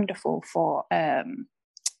be wonderful for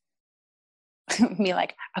me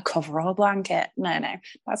like a coverall blanket. No,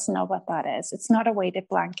 that's not what that is. It's not a weighted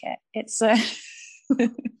blanket. It's a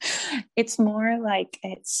it's more like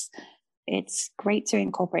it's great to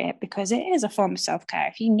incorporate it because it is a form of self-care.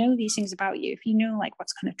 If you know these things about you, if you know like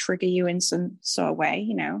what's going to trigger you in some sort of way,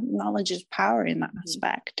 you know, knowledge is power in that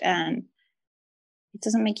aspect, and it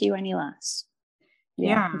doesn't make you any less.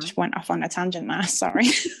 Yeah. I just went off on a tangent there. Sorry.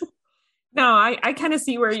 No, I kind of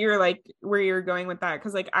see where you're going with that,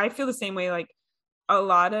 because like I feel the same way. Like a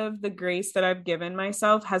lot of the grace that I've given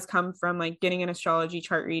myself has come from like getting an astrology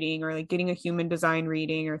chart reading or like getting a human design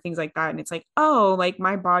reading or things like that. And it's like, oh, like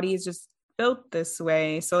my body is just built this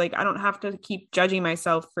way, so like I don't have to keep judging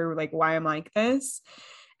myself for like why I'm like this.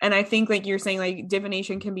 And I think like you're saying, like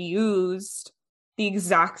divination can be used the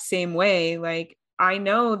exact same way. Like I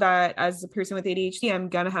know that as a person with ADHD, I'm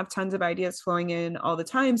going to have tons of ideas flowing in all the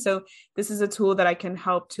time. So this is a tool that I can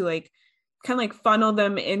help to like kind of like funnel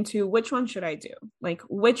them into which one should I do? Like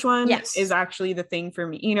which one is actually the thing for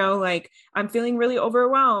me? You know, like I'm feeling really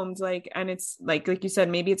overwhelmed, like, and it's like you said,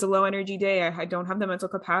 maybe it's a low energy day. I don't have the mental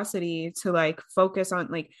capacity to like focus on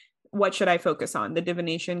like, what should I focus on? The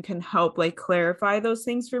divination can help like clarify those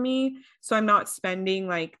things for me. So I'm not spending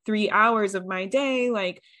like 3 hours of my day,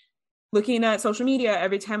 like looking at social media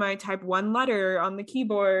every time I type one letter on the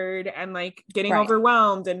keyboard and like getting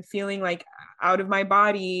overwhelmed and feeling like out of my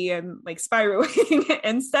body and like spiraling.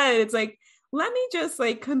 Instead, it's like, let me just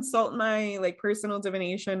like consult my like personal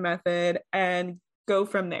divination method and go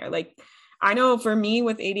from there. Like, I know for me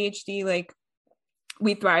with ADHD, like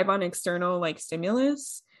we thrive on external like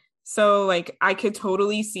stimulus. So like I could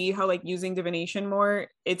totally see how like using divination more,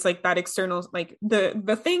 it's like that external, like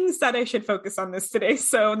the things that I should focus on this today.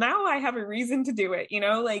 So now I have a reason to do it, you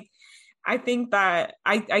know, like I think that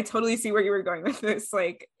I totally see where you were going with this.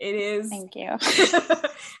 Like it is. Thank you.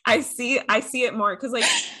 I see it more because like,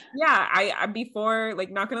 yeah, I before,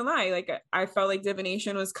 like, not gonna lie, like I felt like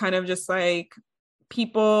divination was kind of just like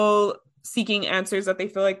people seeking answers that they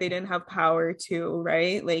feel like they didn't have power to,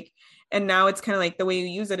 right? Like, and now it's kind of like the way you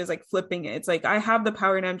use it is like flipping it. It's like I have the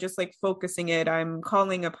power and I'm just like focusing it. I'm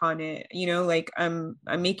calling upon it, you know, like I'm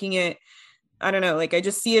making it, I don't know, like I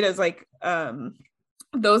just see it as like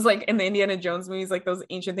those like in the Indiana Jones movies, like those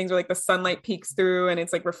ancient things where like the sunlight peeks through and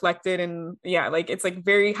it's like reflected, and yeah, like it's like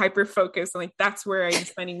very hyper focused, and like that's where I'm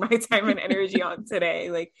spending my time and energy on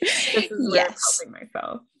today. Like this is where I'm helping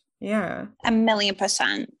myself. Yeah,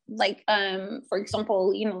 1,000,000%. Like for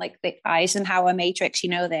example, you know, like the Eisenhower matrix, you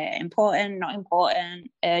know, they're important, not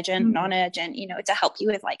important, urgent, non-urgent, you know, to help you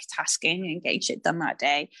with like tasking and getting shit done that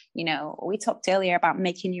day. You know, we talked earlier about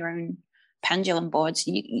making your own pendulum boards.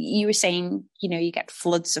 You were saying, you know, you get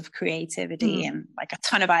floods of creativity and like a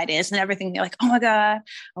ton of ideas and everything. You're like, oh my god,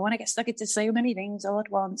 I want to get stuck into so many things all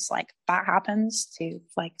at once. Like that happens to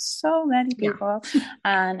like so many people.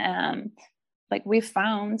 And like we've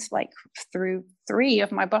found, like through 3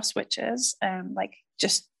 of my boss switches, like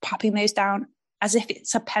just popping those down as if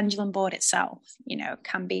it's a pendulum board itself, you know,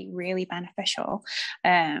 can be really beneficial.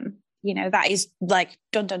 You know, that is like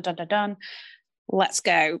done, done, done, done, done. Let's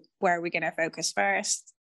go. Where are we going to focus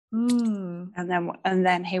first? And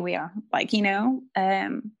then here we are, like, you know,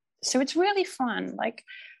 so it's really fun. Like,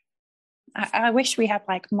 I wish we had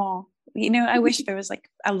like more, you know, I wish there was like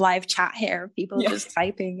a live chat here of people just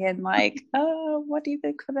typing in like, oh, what do you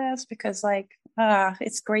think for this? Because like,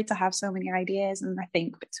 it's great to have so many ideas. And I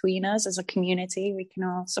think between us as a community, we can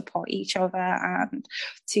all support each other and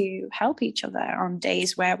to help each other on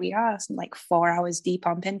days where we are like 4 hours deep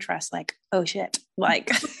on Pinterest, like, oh shit,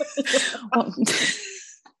 like, well,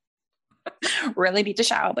 really need to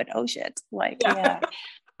shower, but oh shit, like,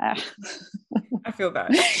 I feel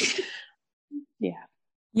that.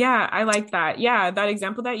 Yeah, I like that. Yeah, that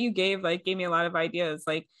example that you gave like gave me a lot of ideas.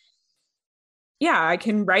 Like, yeah, I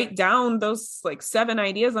can write down those like 7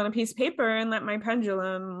 ideas on a piece of paper and let my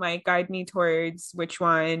pendulum like guide me towards which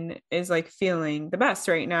one is like feeling the best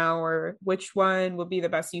right now, or which one will be the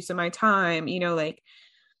best use of my time. You know, like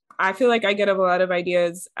I feel like I get a lot of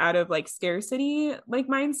ideas out of like scarcity, like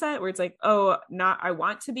mindset, where it's like, oh, not, I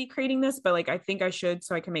want to be creating this, but like, I think I should,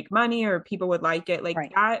 so I can make money or people would like it. Like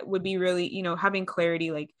that would be really, you know, having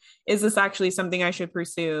clarity, like, is this actually something I should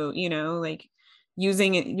pursue? You know, like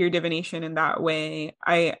using your divination in that way.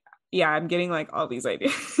 I'm getting like all these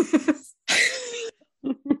ideas.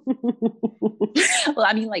 Well,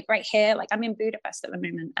 I mean, like right here, like I'm in Budapest at the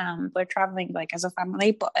moment. We're traveling like as a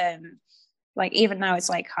family, but like even now it's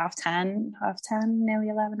like 10:30, nearly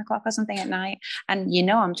 11 o'clock or something at night, and you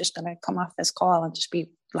know I'm just gonna come off this call and just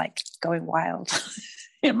be like going wild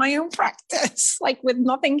in my own practice, like with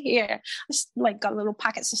nothing here. I just like got little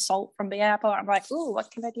packets of salt from the airport. I'm like, oh,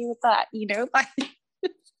 what can I do with that, you know? Like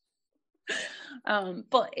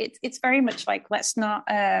but it's very much like, let's not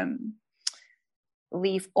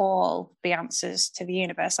leave all the answers to the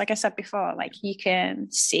universe. Like I said before, like you can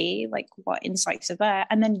see like what insights are there,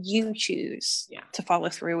 and then you choose to follow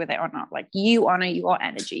through with it or not. Like you honor your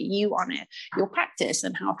energy, you honor your practice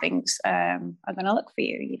and how things are going to look for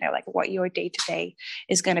you, you know, like what your day-to-day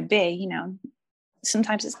is going to be. You know,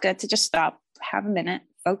 sometimes it's good to just stop, have a minute,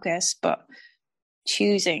 focus, but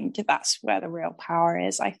choosing to, that's where the real power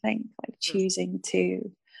is, I think, like choosing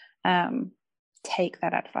to take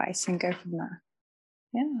that advice and go from there.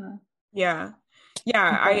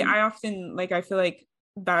 I often, like, I feel like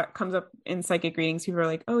that comes up in psychic readings. People are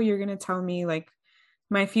like, oh, you're gonna tell me like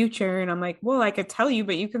my future, and I'm like, well, I could tell you,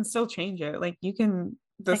 but you can still change it. Like you can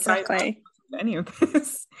decide any of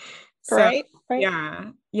this. Right.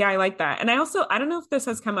 I like that. And I don't know if this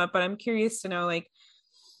has come up, but I'm curious to know, like,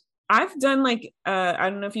 I've done like I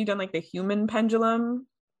don't know if you've done like the human pendulum.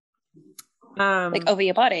 Like over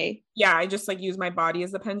your body. Yeah, I just like use my body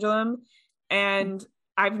as the pendulum. And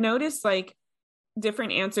I've noticed like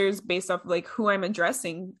different answers based off like who I'm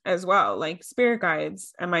addressing as well. Like spirit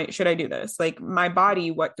guides, should I do this? Like my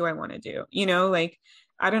body, what do I want to do? You know, like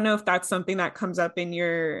I don't know if that's something that comes up in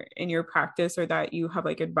your practice or that you have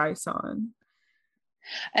like advice on.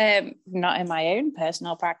 Not in my own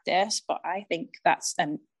personal practice, but I think that's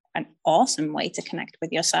an awesome way to connect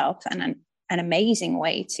with yourself, and an amazing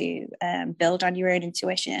way to build on your own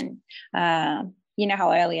intuition. You know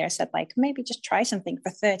how earlier I said, like, maybe just try something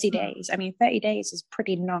for 30 days. I mean, 30 days is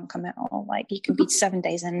pretty non-committal. Like, you can be 7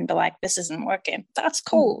 days in and be like, this isn't working. That's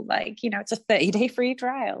cool. Like, you know, it's a 30-day free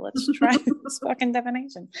trial. Let's try this fucking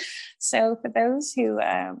divination. So for those who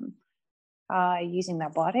are using their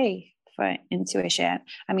body for intuition,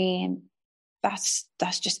 I mean, that's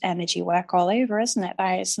just energy work all over, isn't it?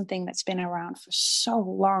 That is something that's been around for so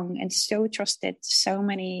long and so trusted to so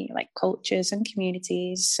many like cultures and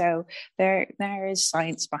communities. So there is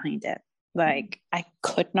science behind it. Like, I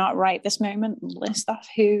could not right this moment list off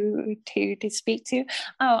who to speak to.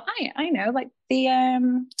 Oh, I know, like the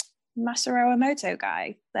Masaru Emoto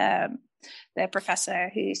guy, the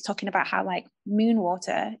professor who's talking about how like moon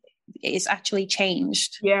water is actually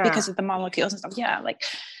changed because of the molecules and stuff. Yeah, like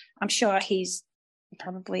I'm sure he's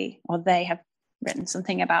probably, or they have written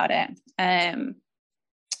something about it,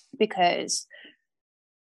 because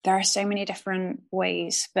there are so many different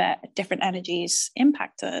ways that different energies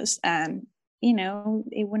impact us. And, you know,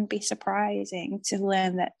 it wouldn't be surprising to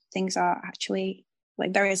learn that things are actually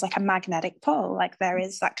like, there is like a magnetic pull, like there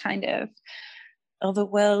is that kind of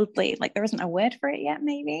otherworldly, like there isn't a word for it yet,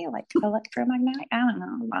 maybe like electromagnetic, I don't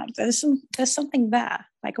know, like there's something there.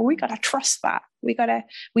 Like, we gotta trust that. We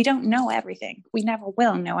don't know everything, we never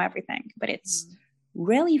will know everything, but it's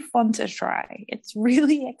really fun to try. It's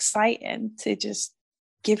really exciting to just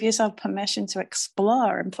give yourself permission to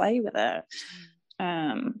explore and play with it.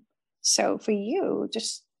 So for you,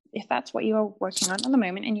 just if that's what you're working on at the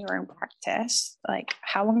moment in your own practice, like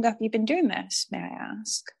how long have you been doing this, may I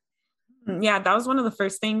ask? Yeah, that was one of the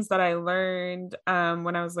first things that I learned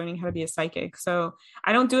when I was learning how to be a psychic. So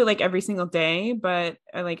I don't do it like every single day, but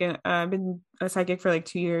I've been a psychic for like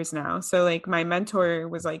 2 years now. So like my mentor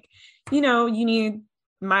was like, you know,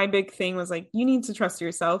 my big thing was like, you need to trust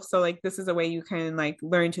yourself. So like, this is a way you can like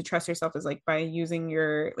learn to trust yourself, is like by using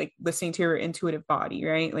your, like listening to your intuitive body,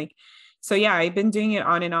 right? Like, so yeah, I've been doing it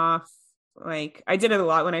on and off. Like I did it a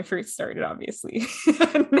lot when I first started, obviously.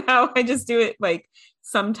 Now I just do it like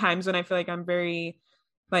sometimes when I feel like I'm very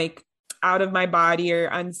like out of my body or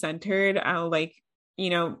uncentered. I'll like, you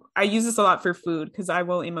know, I use this a lot for food because I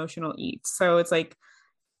will emotional eat. So it's like,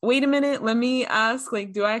 wait a minute, let me ask,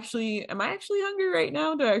 like, am I actually hungry right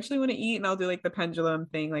now? Do I actually want to eat? And I'll do like the pendulum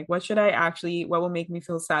thing. Like, what should I actually eat? What will make me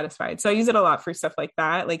feel satisfied? So I use it a lot for stuff like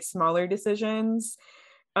that, like smaller decisions.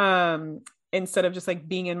 Instead of just like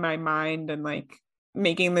being in my mind and like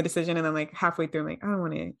making the decision and then like halfway through I'm like, I don't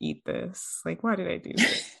want to eat this, like why did I do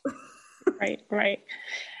this? right.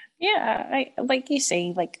 Yeah, like you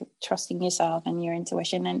say, like trusting yourself and your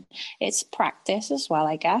intuition, and it's practice as well,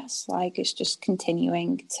 I guess. Like it's just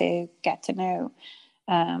continuing to get to know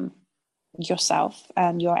yourself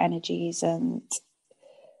and your energies. And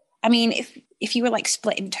I mean, if you were like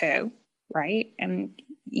split in two, right, and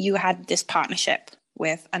you had this partnership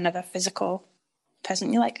with another physical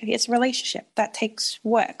person, you're like, it's a relationship that takes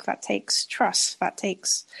work, that takes trust, that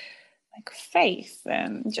takes like faith,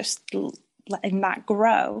 and just letting that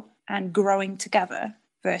grow and growing together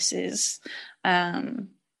versus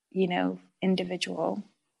you know, individual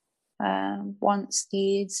wants,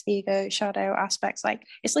 needs, ego, shadow aspects. Like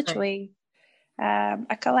it's literally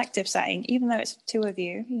a collective setting. Even though it's two of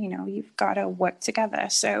you, you know, you've got to work together.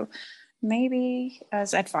 So maybe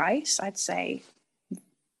as advice, I'd say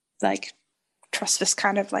like trust this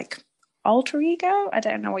kind of like alter ego, I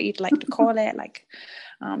don't know what you'd like to call it, like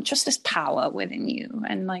trust this power within you,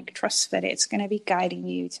 and like trust that it's going to be guiding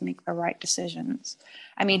you to make the right decisions.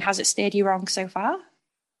 I mean, has it steered you wrong so far?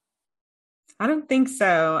 I don't think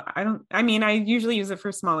so. I mean, I usually use it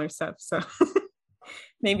for smaller stuff, so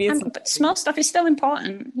maybe it's but small stuff is still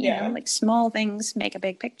important, you know, like small things make a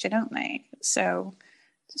big picture, don't they? So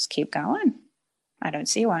just keep going. I don't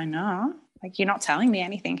see why not. Like, you're not telling me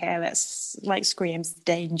anything here that's like screams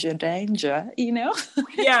danger, danger, you know?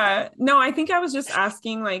 Yeah. No, I think I was just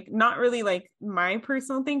asking, like, not really like my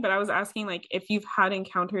personal thing, but I was asking, like, if you've had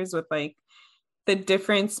encounters with like the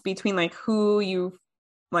difference between like who you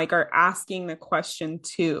like are asking the question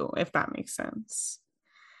to, if that makes sense.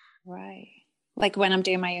 Right. Like when I'm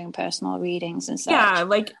doing my own personal readings and such. Yeah,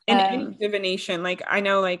 like in any divination, like I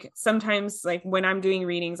know like sometimes like when I'm doing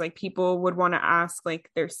readings, like people would want to ask like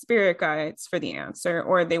their spirit guides for the answer,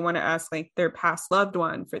 or they want to ask like their past loved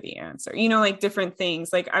one for the answer, you know, like different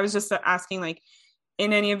things. Like I was just asking like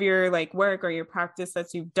in any of your like work or your practice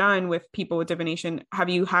that you've done with people with divination, have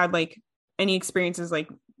you had like any experiences like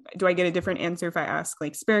do I get a different answer if I ask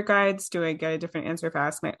like spirit guides? Do I get a different answer if I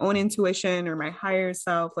ask my own intuition or my higher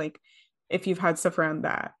self? Like if you've had stuff around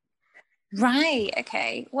that. Right.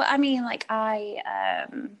 Okay. Well, I mean, like I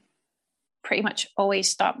pretty much always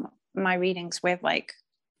start my readings with like,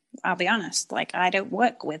 I'll be honest, like I don't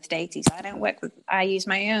work with deities. I use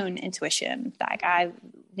my own intuition. Like I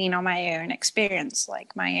lean on my own experience,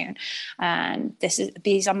 like my own. And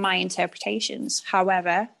these are my interpretations.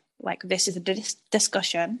 However, like this is a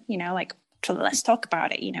discussion, you know, like let's talk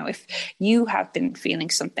about it. You know, if you have been feeling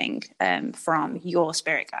something from your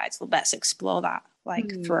spirit guides, let's explore that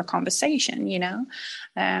like through a conversation, you know.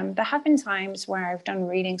 There have been times where I've done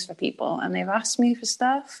readings for people and they've asked me for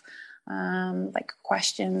stuff, like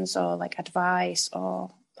questions or like advice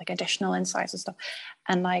or like additional insights and stuff.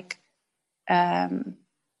 And like,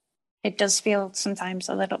 it does feel sometimes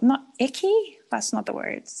a little, not icky, that's not the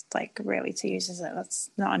word, it's like really to use as it, that's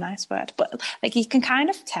not a nice word, but like you can kind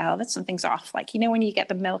of tell that something's off. Like, you know, when you get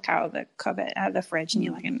the milk out of the cupboard, out of the fridge, and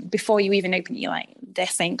you're like, and before you even open it, you're like,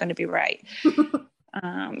 this ain't going to be right.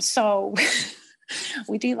 So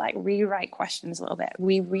we do like rewrite questions a little bit.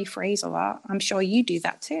 We rephrase a lot. I'm sure you do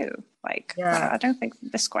that too. Like, I don't think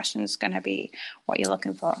this question is going to be what you're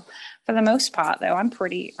looking for. For the most part, though, I'm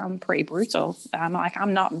pretty brutal.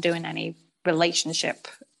 I'm not doing any relationship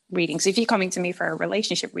readings. If you're coming to me for a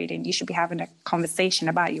relationship reading, you should be having a conversation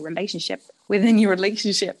about your relationship within your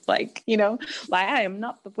relationship. Like, you know, like I am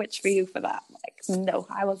not the witch for you for that. Like, no,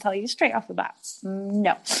 I will tell you straight off the bat,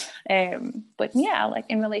 no. But yeah, like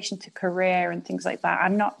in relation to career and things like that,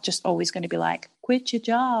 I'm not just always going to be like, quit your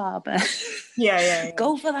job. Yeah.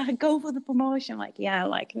 Go for the promotion. Like, yeah,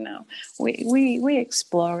 like, no, we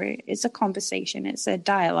explore it. It's a conversation. It's a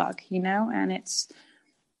dialogue, you know, and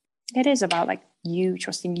it is about like you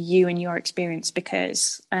trusting you and your experience,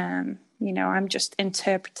 because you know, I'm just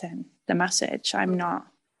interpreting the message. I'm not,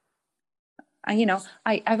 you know,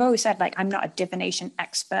 I've always said, like, I'm not a divination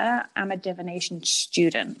expert, I'm a divination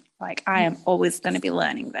student. Like, I am always going to be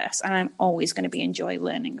learning this, and I'm always going to be enjoy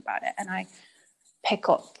learning about it. And I pick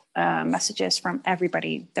up messages from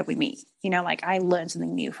everybody that we meet, you know, like I learn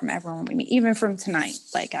something new from everyone we meet, even from tonight.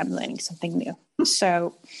 Like, I'm learning something new.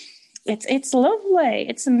 So it's lovely,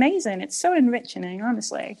 it's amazing, it's so enriching,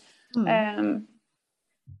 honestly.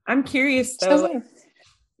 I'm curious though, like,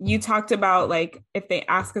 you talked about like if they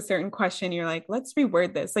ask a certain question, you're like, let's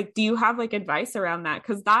reword this. Like, do you have like advice around that?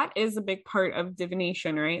 Because that is a big part of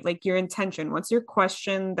divination, right? Like your intention, what's your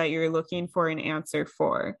question that you're looking for an answer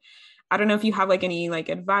for? I don't know if you have like any like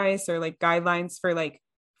advice or like guidelines for like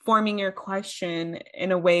forming your question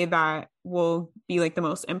in a way that will be like the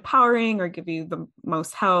most empowering or give you the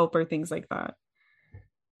most help or things like that.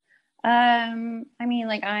 I mean,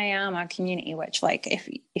 like, I am a community witch. Like,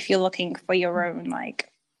 if you're looking for your own like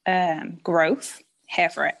growth, here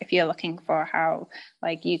for it. If you're looking for how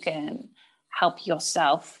like you can help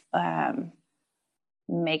yourself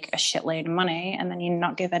make a shitload of money and then you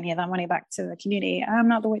not give any of that money back to the community, I'm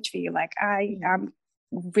not the witch for you. Like, I am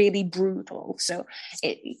really brutal. So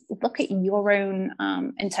look at your own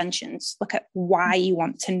intentions. Look at why you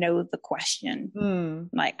want to know the question,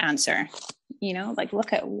 like answer, you know, like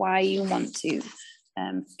look at why you want to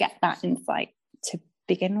get that insight to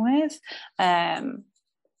begin with,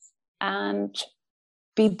 and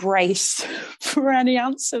be braced for any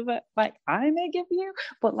answer that like I may give you,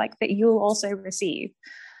 but like that you'll also receive.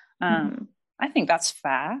 I think that's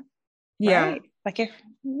fair. Yeah. Right? Like, if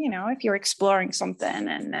you know, if you're exploring something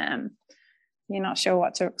and you're not sure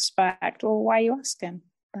what to expect, well, why are you asking?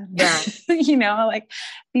 Yeah. You know, like,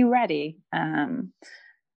 be ready.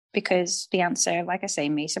 Because the answer, like I say,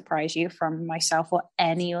 may surprise you from myself or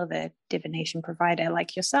any other divination provider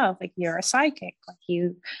like yourself. Like, you're a psychic, like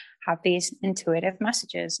you have these intuitive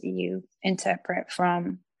messages you interpret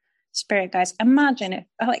from spirit guides. Imagine if,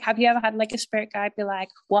 like, have you ever had like a spirit guide be like,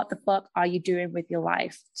 what the fuck are you doing with your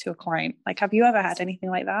life, to a client? Like, have you ever had anything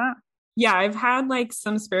like that? Yeah, I've had like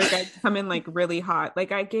some spirit guides come in like really hot.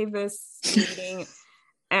 Like, I gave this reading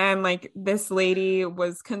and like this lady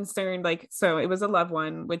was concerned, like, so it was a loved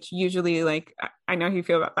one, which usually, like, I know how you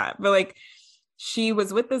feel about that, but like she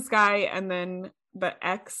was with this guy and then the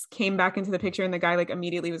ex came back into the picture and the guy like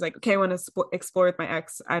immediately was like, okay, I want to explore with my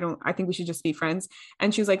ex. I think we should just be friends.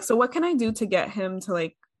 And she was like, so what can I do to get him to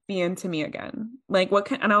like be into me again? Like,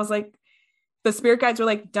 and I was like, the spirit guides were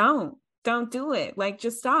like, don't do it. Like,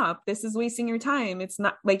 just stop. This is wasting your time. It's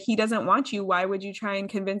not like, he doesn't want you. Why would you try and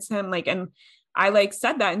convince him? Like, and I like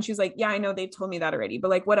said that, and she was like, yeah, I know they've told me that already, but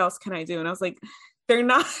like, what else can I do? And I was like, they're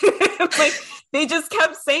not like, they just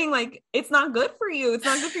kept saying like, it's not good for you. It's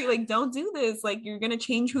not good for you. Like, don't do this. Like, you're going to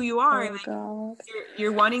change who you are. Oh, like, God.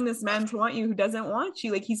 you're wanting this man to want you who doesn't want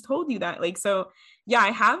you. Like, he's told you that. Like, so yeah,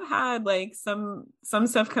 I have had like some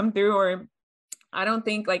stuff come through, or I don't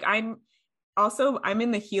think like I'm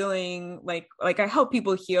in the healing, like I help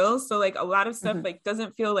people heal, so like a lot of stuff like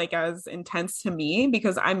doesn't feel like as intense to me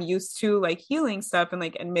because I'm used to like healing stuff and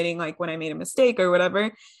like admitting like when I made a mistake or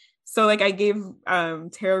whatever. So like I gave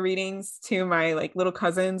tarot readings to my like little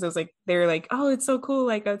cousins. I was like, they're like, oh, it's so cool,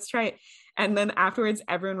 like let's try it. And then afterwards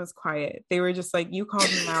everyone was quiet. They were just like, you called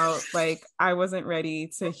me out, like I wasn't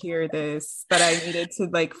ready to hear this, but I needed to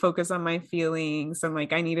like focus on my feelings and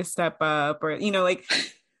like I need to step up, or you know, like.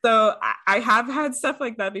 So I have had stuff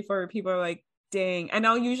like that before where people are like, dang. And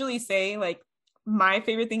I'll usually say like, my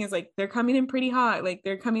favorite thing is like, they're coming in pretty hot, like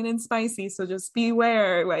they're coming in spicy, so just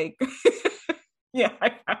beware. Like, yeah,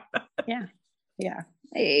 I have that. Yeah,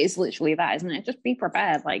 it is literally that, isn't it? Just be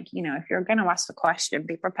prepared. Like, you know, if you're going to ask a question,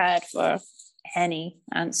 be prepared for any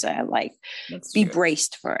answer. Like, be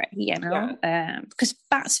braced for it, you know? Because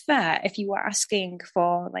that's fair if you are asking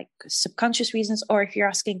for like subconscious reasons, or if you're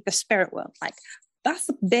asking the spirit world, like that's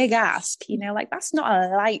a big ask, you know, like that's not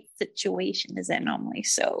a light situation, is it normally?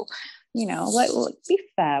 So, you know, let's be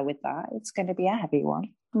fair with that. It's going to be a heavy one.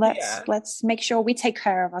 Let's make sure we take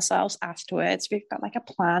care of ourselves afterwards. We've got like a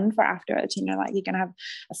plan for afterwards, you know, like you're gonna have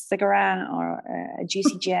a cigarette or a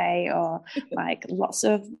juicy J or like lots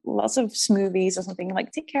of smoothies or something.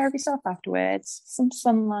 Like, take care of yourself afterwards, some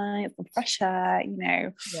sunlight, some fresh air, you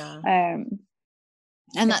know.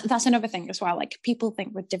 And that's another thing as well. Like, people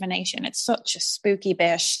think with divination, it's such a spooky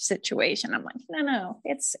bish situation. I'm like, no,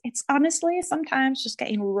 it's honestly sometimes just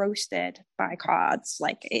getting roasted by cards.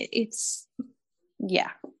 Like it's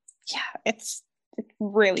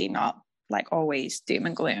really not like always doom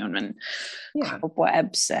and gloom and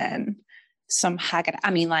cobwebs and some haggard.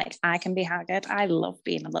 I mean, like, I can be haggard. I love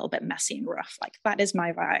being a little bit messy and rough. Like, that is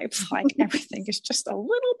my vibe. Like, everything is just a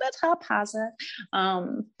little bit haphazard.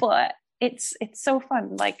 But it's so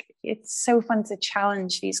fun. Like, it's so fun to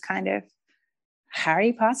challenge these kind of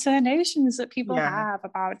Harry Potter notions that people have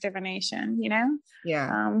about divination, you know?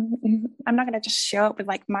 I'm not going to just show up with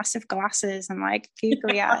like massive glasses and like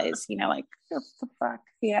googly eyes, you know, like, what the fuck?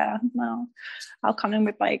 Yeah, no. I'll come in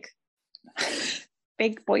with like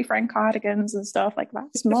big boyfriend cardigans and stuff. Like,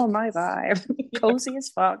 that's more my vibe. Cozy as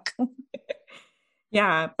fuck.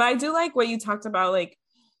 Yeah, but I do like what you talked about, like,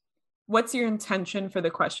 what's your intention for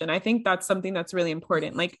the question? I think that's something that's really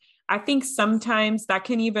important. Like, I think sometimes that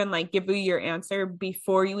can even like give you your answer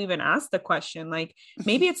before you even ask the question. Like,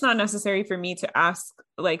 maybe it's not necessary for me to ask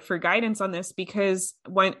like for guidance on this, because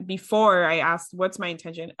before I asked, what's my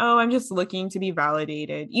intention? Oh, I'm just looking to be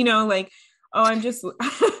validated, you know, like, oh, I'm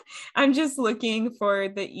just looking for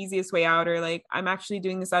the easiest way out, or like, I'm actually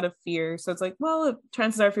doing this out of fear. So it's like, well,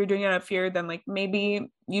 chances are if you're doing it out of fear, then like maybe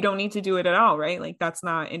you don't need to do it at all, right? Like, that's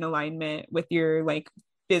not in alignment with your like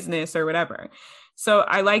business or whatever. So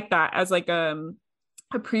I like that as like a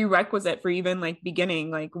prerequisite for even like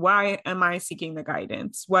beginning, like, why am I seeking the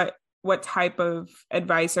guidance? What type of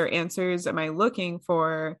advice or answers am I looking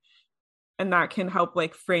for? And that can help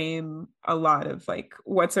like frame a lot of like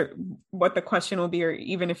what the question will be, or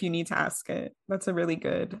even if you need to ask it. I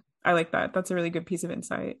like that. That's a really good piece of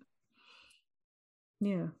insight.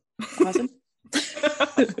 Yeah. Awesome.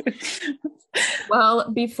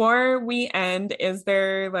 Well, before we end, is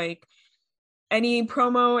there like any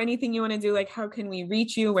promo, anything you want to do? Like, how can we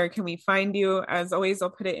reach you? Where can we find you? As always, I'll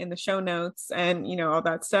put it in the show notes and, you know, all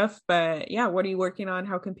that stuff. But yeah, what are you working on?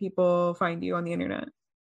 How can people find you on the internet?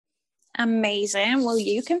 Amazing. Well,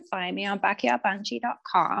 you can find me on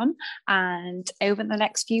backyardbanshee.com, and over the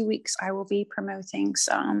next few weeks I will be promoting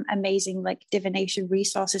some amazing like divination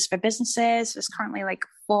resources for businesses. There's currently like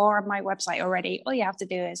 4 on my website already. All you have to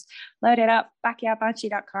do is load it up,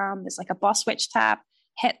 backyardbanshee.com. There's like a boss witch tab,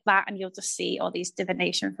 hit that, and you'll just see all these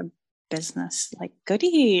divination for business like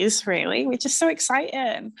goodies, really, which is so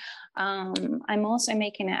exciting. I'm also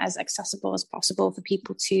making it as accessible as possible for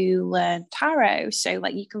people to learn tarot. So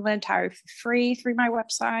like, you can learn tarot for free through my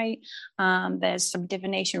website. There's some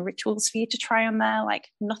divination rituals for you to try on there, like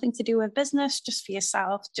nothing to do with business, just for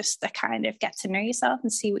yourself, just to kind of get to know yourself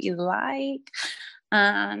and see what you like.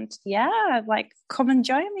 And yeah, like come and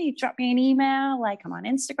join me, drop me an email. Like I'm on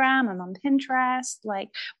Instagram, I'm on Pinterest, like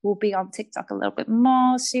we'll be on TikTok a little bit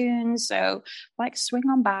more soon. So like swing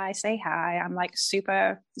on by, say hi. I'm like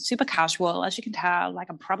super casual, as you can tell. Like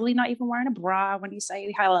I'm probably not even wearing a bra when you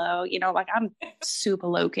say hello, you know, like I'm super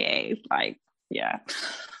low-key. Like, yeah.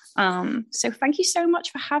 So thank you so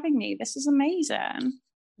much for having me. This is amazing.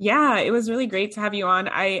 Yeah, it was really great to have you on.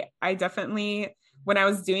 I definitely, when I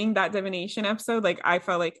was doing that divination episode, like I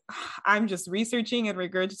felt like I'm just researching and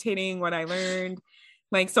regurgitating what I learned.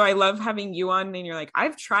 Like, so I love having you on and you're like,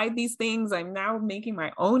 I've tried these things. I'm now making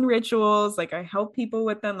my own rituals. Like I help people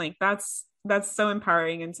with them. Like that's so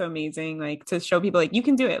empowering and so amazing. Like to show people like you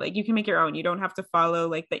can do it. Like you can make your own. You don't have to follow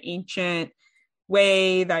like the ancient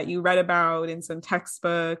way that you read about in some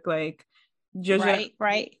textbook. Like just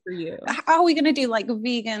right for you. How are we gonna do like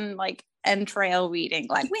vegan like entrail reading?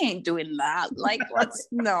 Like we ain't doing that. Like let's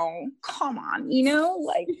no, come on, you know,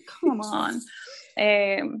 like come on.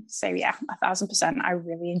 So yeah, 1,000%. I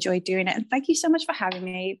really enjoyed doing it, and thank you so much for having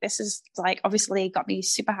me. This is like obviously got me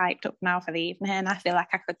super hyped up now for the evening. I feel like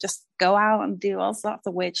I could just go out and do all sorts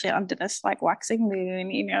of weird shit under this like waxing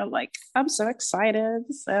moon, you know, like I'm so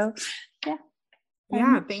excited. So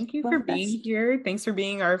yeah, thank you for being here. Thanks for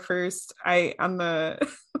being our first on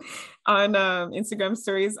Instagram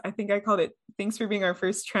stories, I think I called it thanks for being our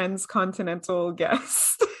first transcontinental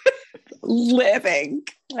guest. Living.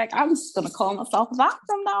 Like I'm just gonna call myself that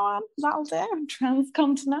from now on. That'll do.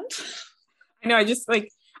 Transcontinent. I know, I just like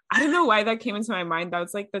I don't know why that came into my mind. That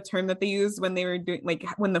was like the term that they used when they were doing like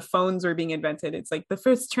when the phones were being invented. It's like the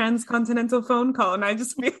first transcontinental phone call. And I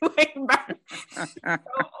just feel like that's so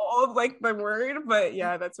old, like the word. But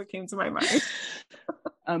yeah, that's what came to my mind.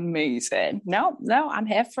 Amazing. No, I'm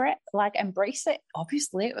here for it. Like embrace it.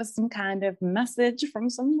 Obviously, it was some kind of message from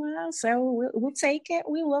somewhere. So we'll take it.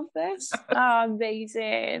 We love this.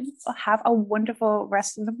 Amazing. Have a wonderful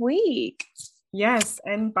rest of the week. Yes.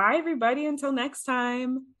 And bye everybody until next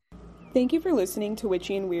time. Thank you for listening to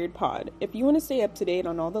Witchy and Weird Pod. If you want to stay up to date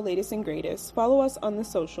on all the latest and greatest, follow us on the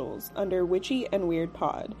socials under Witchy and Weird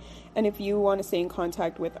Pod. And if you want to stay in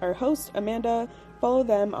contact with our host, Amanda, follow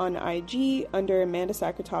them on IG under Amanda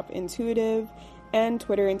Sakratoff Intuitive and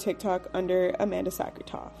Twitter and TikTok under Amanda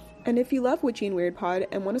Sakratoff. And if you love Witchy and Weird Pod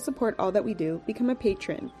and want to support all that we do, become a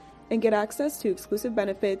patron and get access to exclusive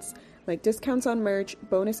benefits like discounts on merch,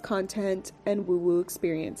 bonus content, and woo-woo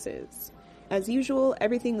experiences. As usual,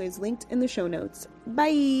 everything is linked in the show notes.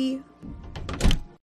 Bye!